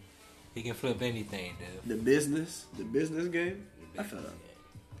flip it. He can flip anything, Dev. The business game. I feel that.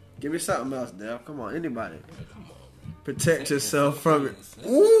 Give me something else, Dev. Come on, anybody. Yeah, come on. Protect yourself from it.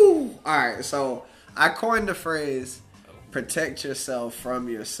 Ooh. All right. So I coined the phrase "protect yourself from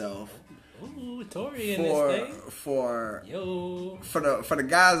yourself." Ooh, Tory in this thing. For the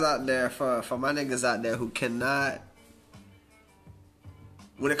guys out there, for my niggas out there who cannot.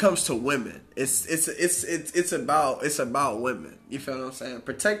 When it comes to women, it's about women. You feel what I'm saying?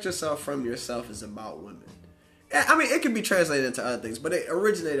 Protect yourself from yourself is about women. I mean, it can be translated into other things, but it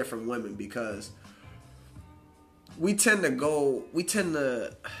originated from women because we tend to know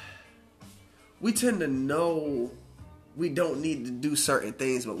we don't need to do certain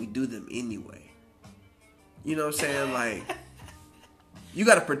things, but we do them anyway. You know what I'm saying? Like, you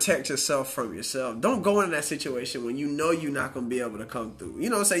got to protect yourself from yourself. Don't go in that situation when you know you're not going to be able to come through. You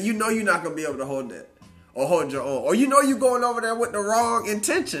know what I'm saying? You know you're not going to be able to hold that or hold your own. Or you know you're going over there with the wrong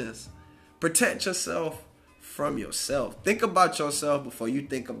intentions. Protect yourself from yourself. Think about yourself before you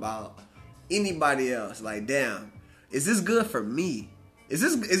think about anybody else. Like, damn, is this good for me? Is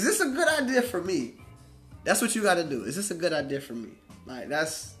this a good idea for me? That's what you got to do. Is this a good idea for me? Like,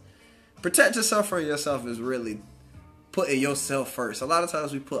 protect yourself from yourself is really putting yourself first. A lot of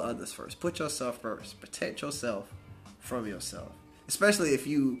times we put others first. Put yourself first. Protect yourself from yourself. Especially if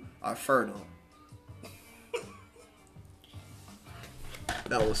you are fertile.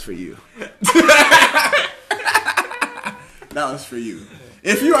 That was for you. That was for you.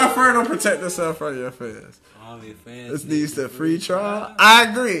 If you are fertile, protect yourself from your fans. This needs the free trial. I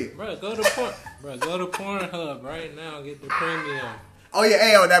agree. Bro, go to Pornhub right now and get the premium. Oh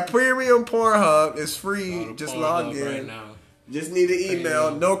yeah, that premium Pornhub is free. Just log in. Right now. Just need an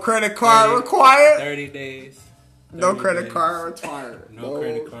email. No credit card required. 30 days. No credit card required. No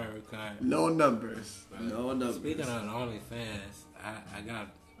credit card required. No numbers. Bro, no numbers. Speaking of OnlyFans, I got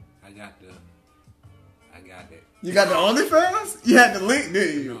it. You got the OnlyFans? You had the link,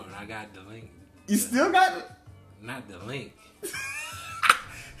 didn't you? No, I got the link. You still got it? Not the link.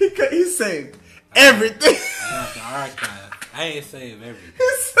 He saved everything. That's the archive. I ain't saved everything. He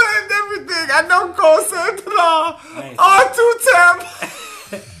saved everything. I know Cole saved it all. I All 2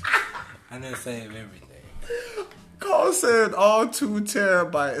 terabytes. I didn't save everything. Cole saved all 2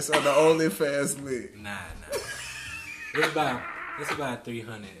 terabytes on the OnlyFans link. Nah. It's about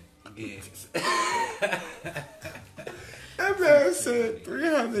 300 gigs. That man said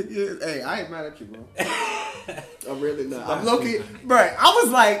 300 years. Hey, I ain't mad at you, bro. I'm really not. I'm low-key. Bro,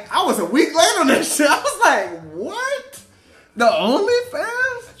 I was a week late on that shit. I was like, what? The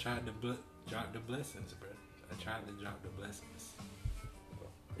OnlyFans? I tried to drop the blessings, bro. I tried to drop the blessings.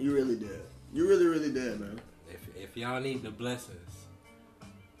 You really did. You really, really did, man. If y'all need the blessings.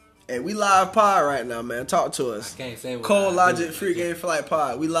 Hey, we live pod right now, man. Talk to us. I can't say what ColeLogic Free Game Flight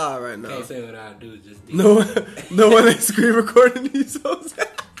Pod. We live right now. Can't say what I do. Just no one ain't screen recording these hoes.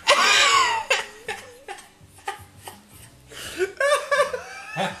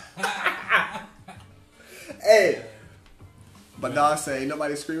 Hey, but dog say ain't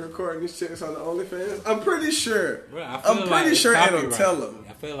nobody screen recording these chicks on the OnlyFans. I'm pretty sure. Bro, I'm pretty sure they don't tell them.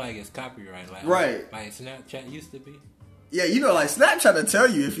 I feel like it's copyright, like right, like Snapchat used to be. Yeah, you know, like Snapchat will tell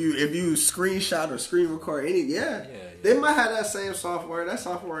you if you screenshot or screen record any. Yeah. They might have that same software. That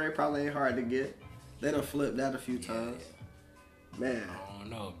software probably ain't hard to get. They done flipped that a few times. Man, I don't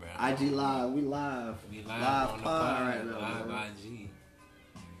know, bro. IG live, we live on the pod right now. Live Man. IG.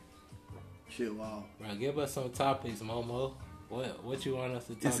 Shit, wow. Bro, give us some topics, Momo. What you want us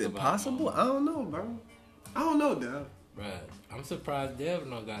to talk about? Is it possible? Momo? I don't know, bro. I don't know, Dev. Bro, I'm surprised Dev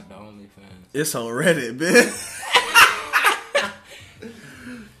don't got the OnlyFans. It's on Reddit, bitch.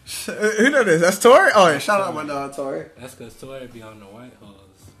 Who know this? That's Tori? Oh, yeah, shout out my dog, Tori. That's because Tori be on the white hoes.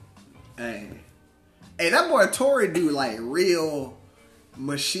 Hey, that boy Tori do like real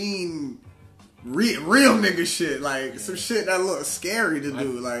machine, real nigga shit. Like some shit that looks scary to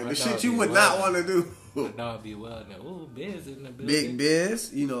do. Like the shit you would not want to do. My dog be well now. Ooh, Biz in the building. Big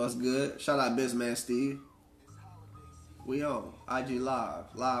Biz, you know us good. Shout out Biz Man Steve. We on IG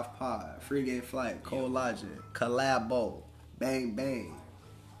Live Pod, Free Game Flight, ColeLogic, Collab, Bang Bang.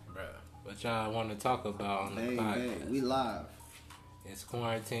 Bruh, what y'all want to talk about on the podcast? Bang. We live. It's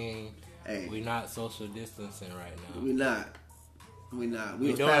quarantine. Hey. We not social distancing right now. We not. We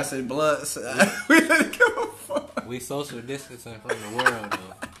was passing blunts. We didn't give a fuck. We social distancing from the world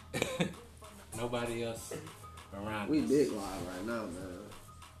though. Nobody else around we us. big live right now, man.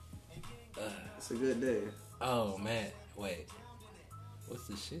 It's a good day. Oh man, wait. What's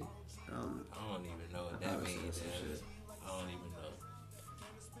the shit? I don't even know what that means. I don't even know.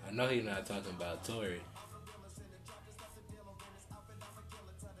 I know he's not talking about Tory.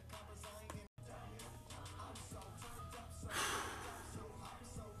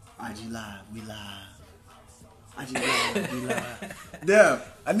 IG Live, we live. IG Live, we live. Yeah,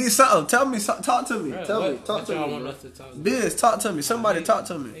 I need something. Tell me, talk to me. Bro, talk to me. Want us to talk about? Biz, talk to me. Somebody talk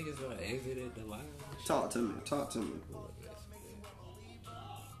to me. Niggas gonna exit the line. Talk to me.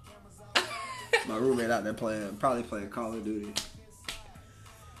 My roommate out there probably playing Call of Duty.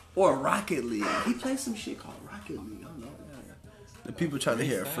 Or Rocket League. He plays some shit called Rocket League. I don't know. Yeah. The people trying to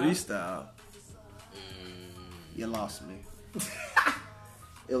hear a freestyle. You lost me.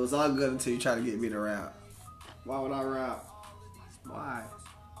 It was all good until you tried to get me to rap. Why would I rap? Why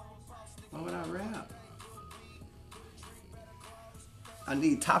would I rap? I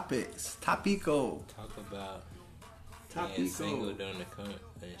need topics. Topico. Talk about being single during the cunt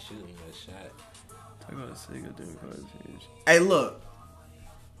and shooting a shot. Talk about single during quarantine. Hey, look.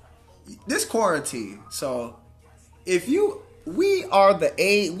 This quarantine. So, we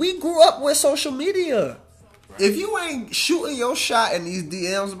grew up with social media. Right. If you ain't shooting your shot in these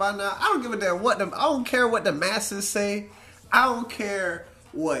DMs by now, I don't give a damn I don't care what the masses say. I don't care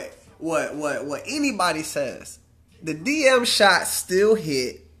what anybody says. The DM shot still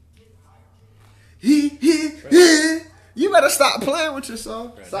hit. You better stop playing with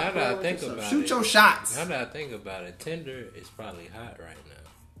yourself. Right. Now that I think about it, shoot your shots. Now that I think about it, Tinder is probably hot right now.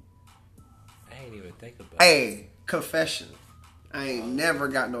 I ain't even think about it. Hey, confession. I ain't never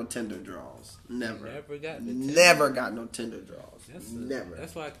got no Tinder draws. Never. Never got no Tinder draws. Never.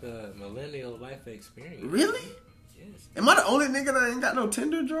 That's like the millennial life experience. Really? Yes. Am I the only nigga that ain't got no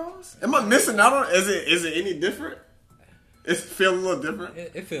Tinder draws? Am I missing out on? Is it any different? It feel a little different.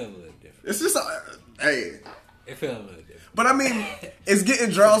 It feel a little different. It's just hey. It feel a little different. But I mean, is getting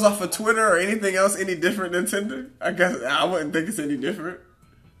draws off of Twitter or anything else any different than Tinder? I guess I wouldn't think it's any different.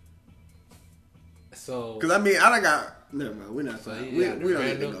 So, because I mean, I done got. Never mind. We're not. So we don't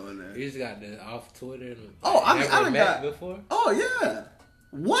need to go in there. You just got the off Twitter. And I done got before. Oh yeah.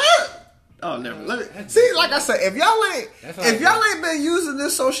 What? Oh, never. Let me see. Like I said, if y'all ain't been using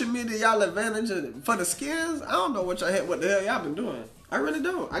this social media, y'all advantage for the skins. I don't know what the hell y'all been doing. I really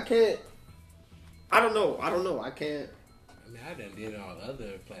don't. I can't. I don't know. I can't. I mean, I done did it on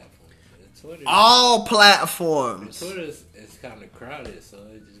other platforms. Twitter. All platforms. Twitter is kind of crowded, so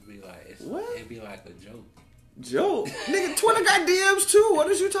it just be like it'd be like a joke. Joke, nigga. Twitter got DMs too. What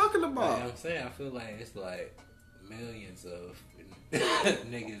is you talking about? Like I'm saying, I feel like it's like millions of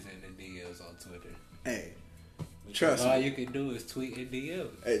niggas in the DMs on Twitter. Hey, because trust me. All you can do is tweet in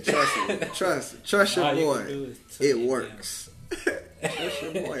DMs. Hey, trust your boy. It works. Trust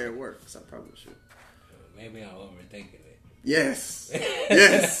your boy. It works. I promise you. Maybe I'm overthinking it. Yes.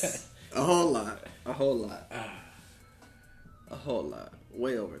 A whole lot.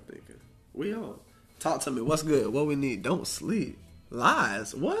 Way overthinking. We on. Talk to me. What's good? What we need? Don't sleep.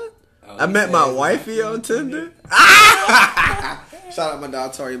 Lies. What? Oh, I met my wifey on Tinder. Shout out my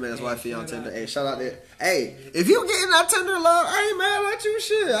dog Tori, man's wifey on Tinder. Hey, shout out there. Hey, if you getting that Tinder love, I ain't mad at you.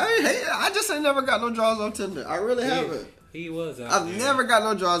 Shit, I ain't hate it. I just ain't never got no draws on Tinder. I really haven't. He was out I've never got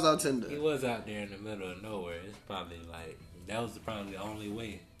no draws on Tinder. He was out there in the middle of nowhere. It's probably like that was probably the only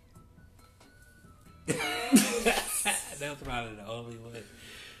way. That was probably the only way.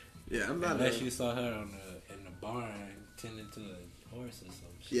 Yeah, I'm not. Unless you saw her in the barn tending to a horse or something.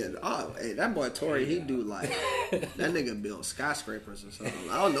 Yeah, hey, that boy Tori, he do like that nigga build skyscrapers or something.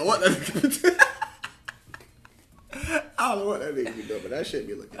 I don't know what that nigga do. I don't know what that nigga be doing, but that shit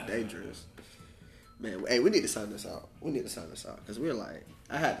be looking dangerous. Man, hey, we need to sign this out. Because we're like,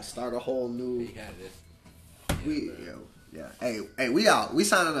 I had to start a whole new. You got this. Yeah. Hey, we out. We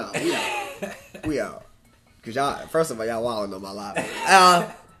signing out. We out. Because y'all, first of all, y'all wilding on my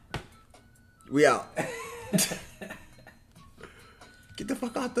live. We out. Get the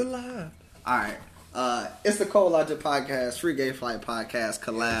fuck out the live. Alright. It's the ColeLogic Podcast, Free Game Flight Podcast,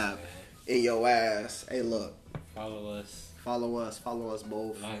 collab in your ass. Hey, look. Follow us. Follow us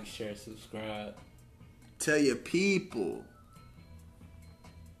both. Like, share, subscribe. Tell your people.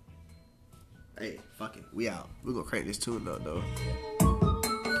 Hey, fuck it. We out. We're gonna crank this tune up, though.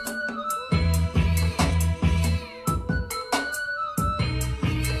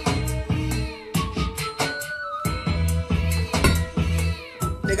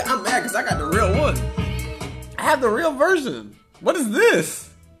 Nigga, I'm mad because I got the real one. I have the real version. What is this?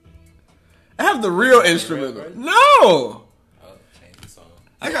 I have the real instrumental. No! Oh, change the song.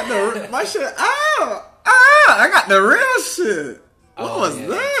 I got my shit. I got the real shit. What was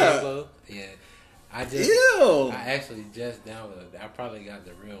that? Tempo? Yeah. Ew. I actually just downloaded it. I probably got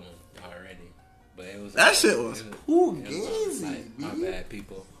the real one already. But it was that shit was easy. Like, my bad,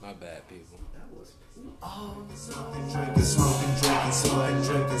 people. That was Smoking, drinking, smoking, drinking, smoking,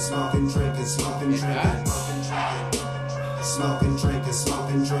 drinking, smoking, drinking, smoking, drinking, smoking, drinking,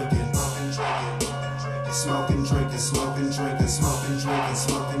 smoking, drinking, smoking, drinking, smoking, drinking, smoking, drinking, smoking, drinking,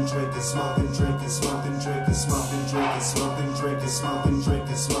 smoking, drinking, smoking, drinking, smoking, drinking, smoking, drinking, smoking, drinking, smoking,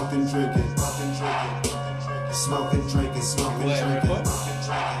 drinking, smoking, drinking, smoking, drinking.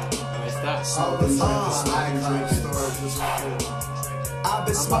 Stop. I've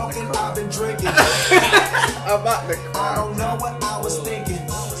been smoking, I've been drinking. I'm about to cry. I don't know what I was thinking.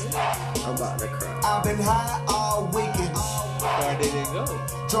 I'm about to cry. I've been high all weekend. Where did it go?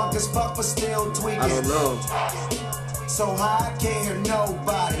 Drunk as fuck but still tweaking. I don't know. So high I can't hear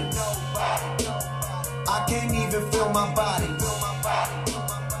nobody. I can't even feel my body.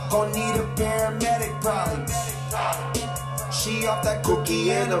 Gonna need a paramedic probably. She off that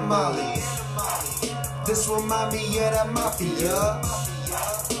cookie and a molly. This remind me of that mafia.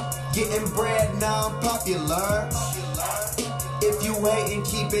 Getting bread now I'm popular. If you hatin',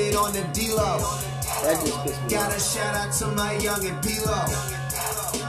 keep it on the D-Lo. That just pissed me off. Gotta shout out to my youngin' P-Lo.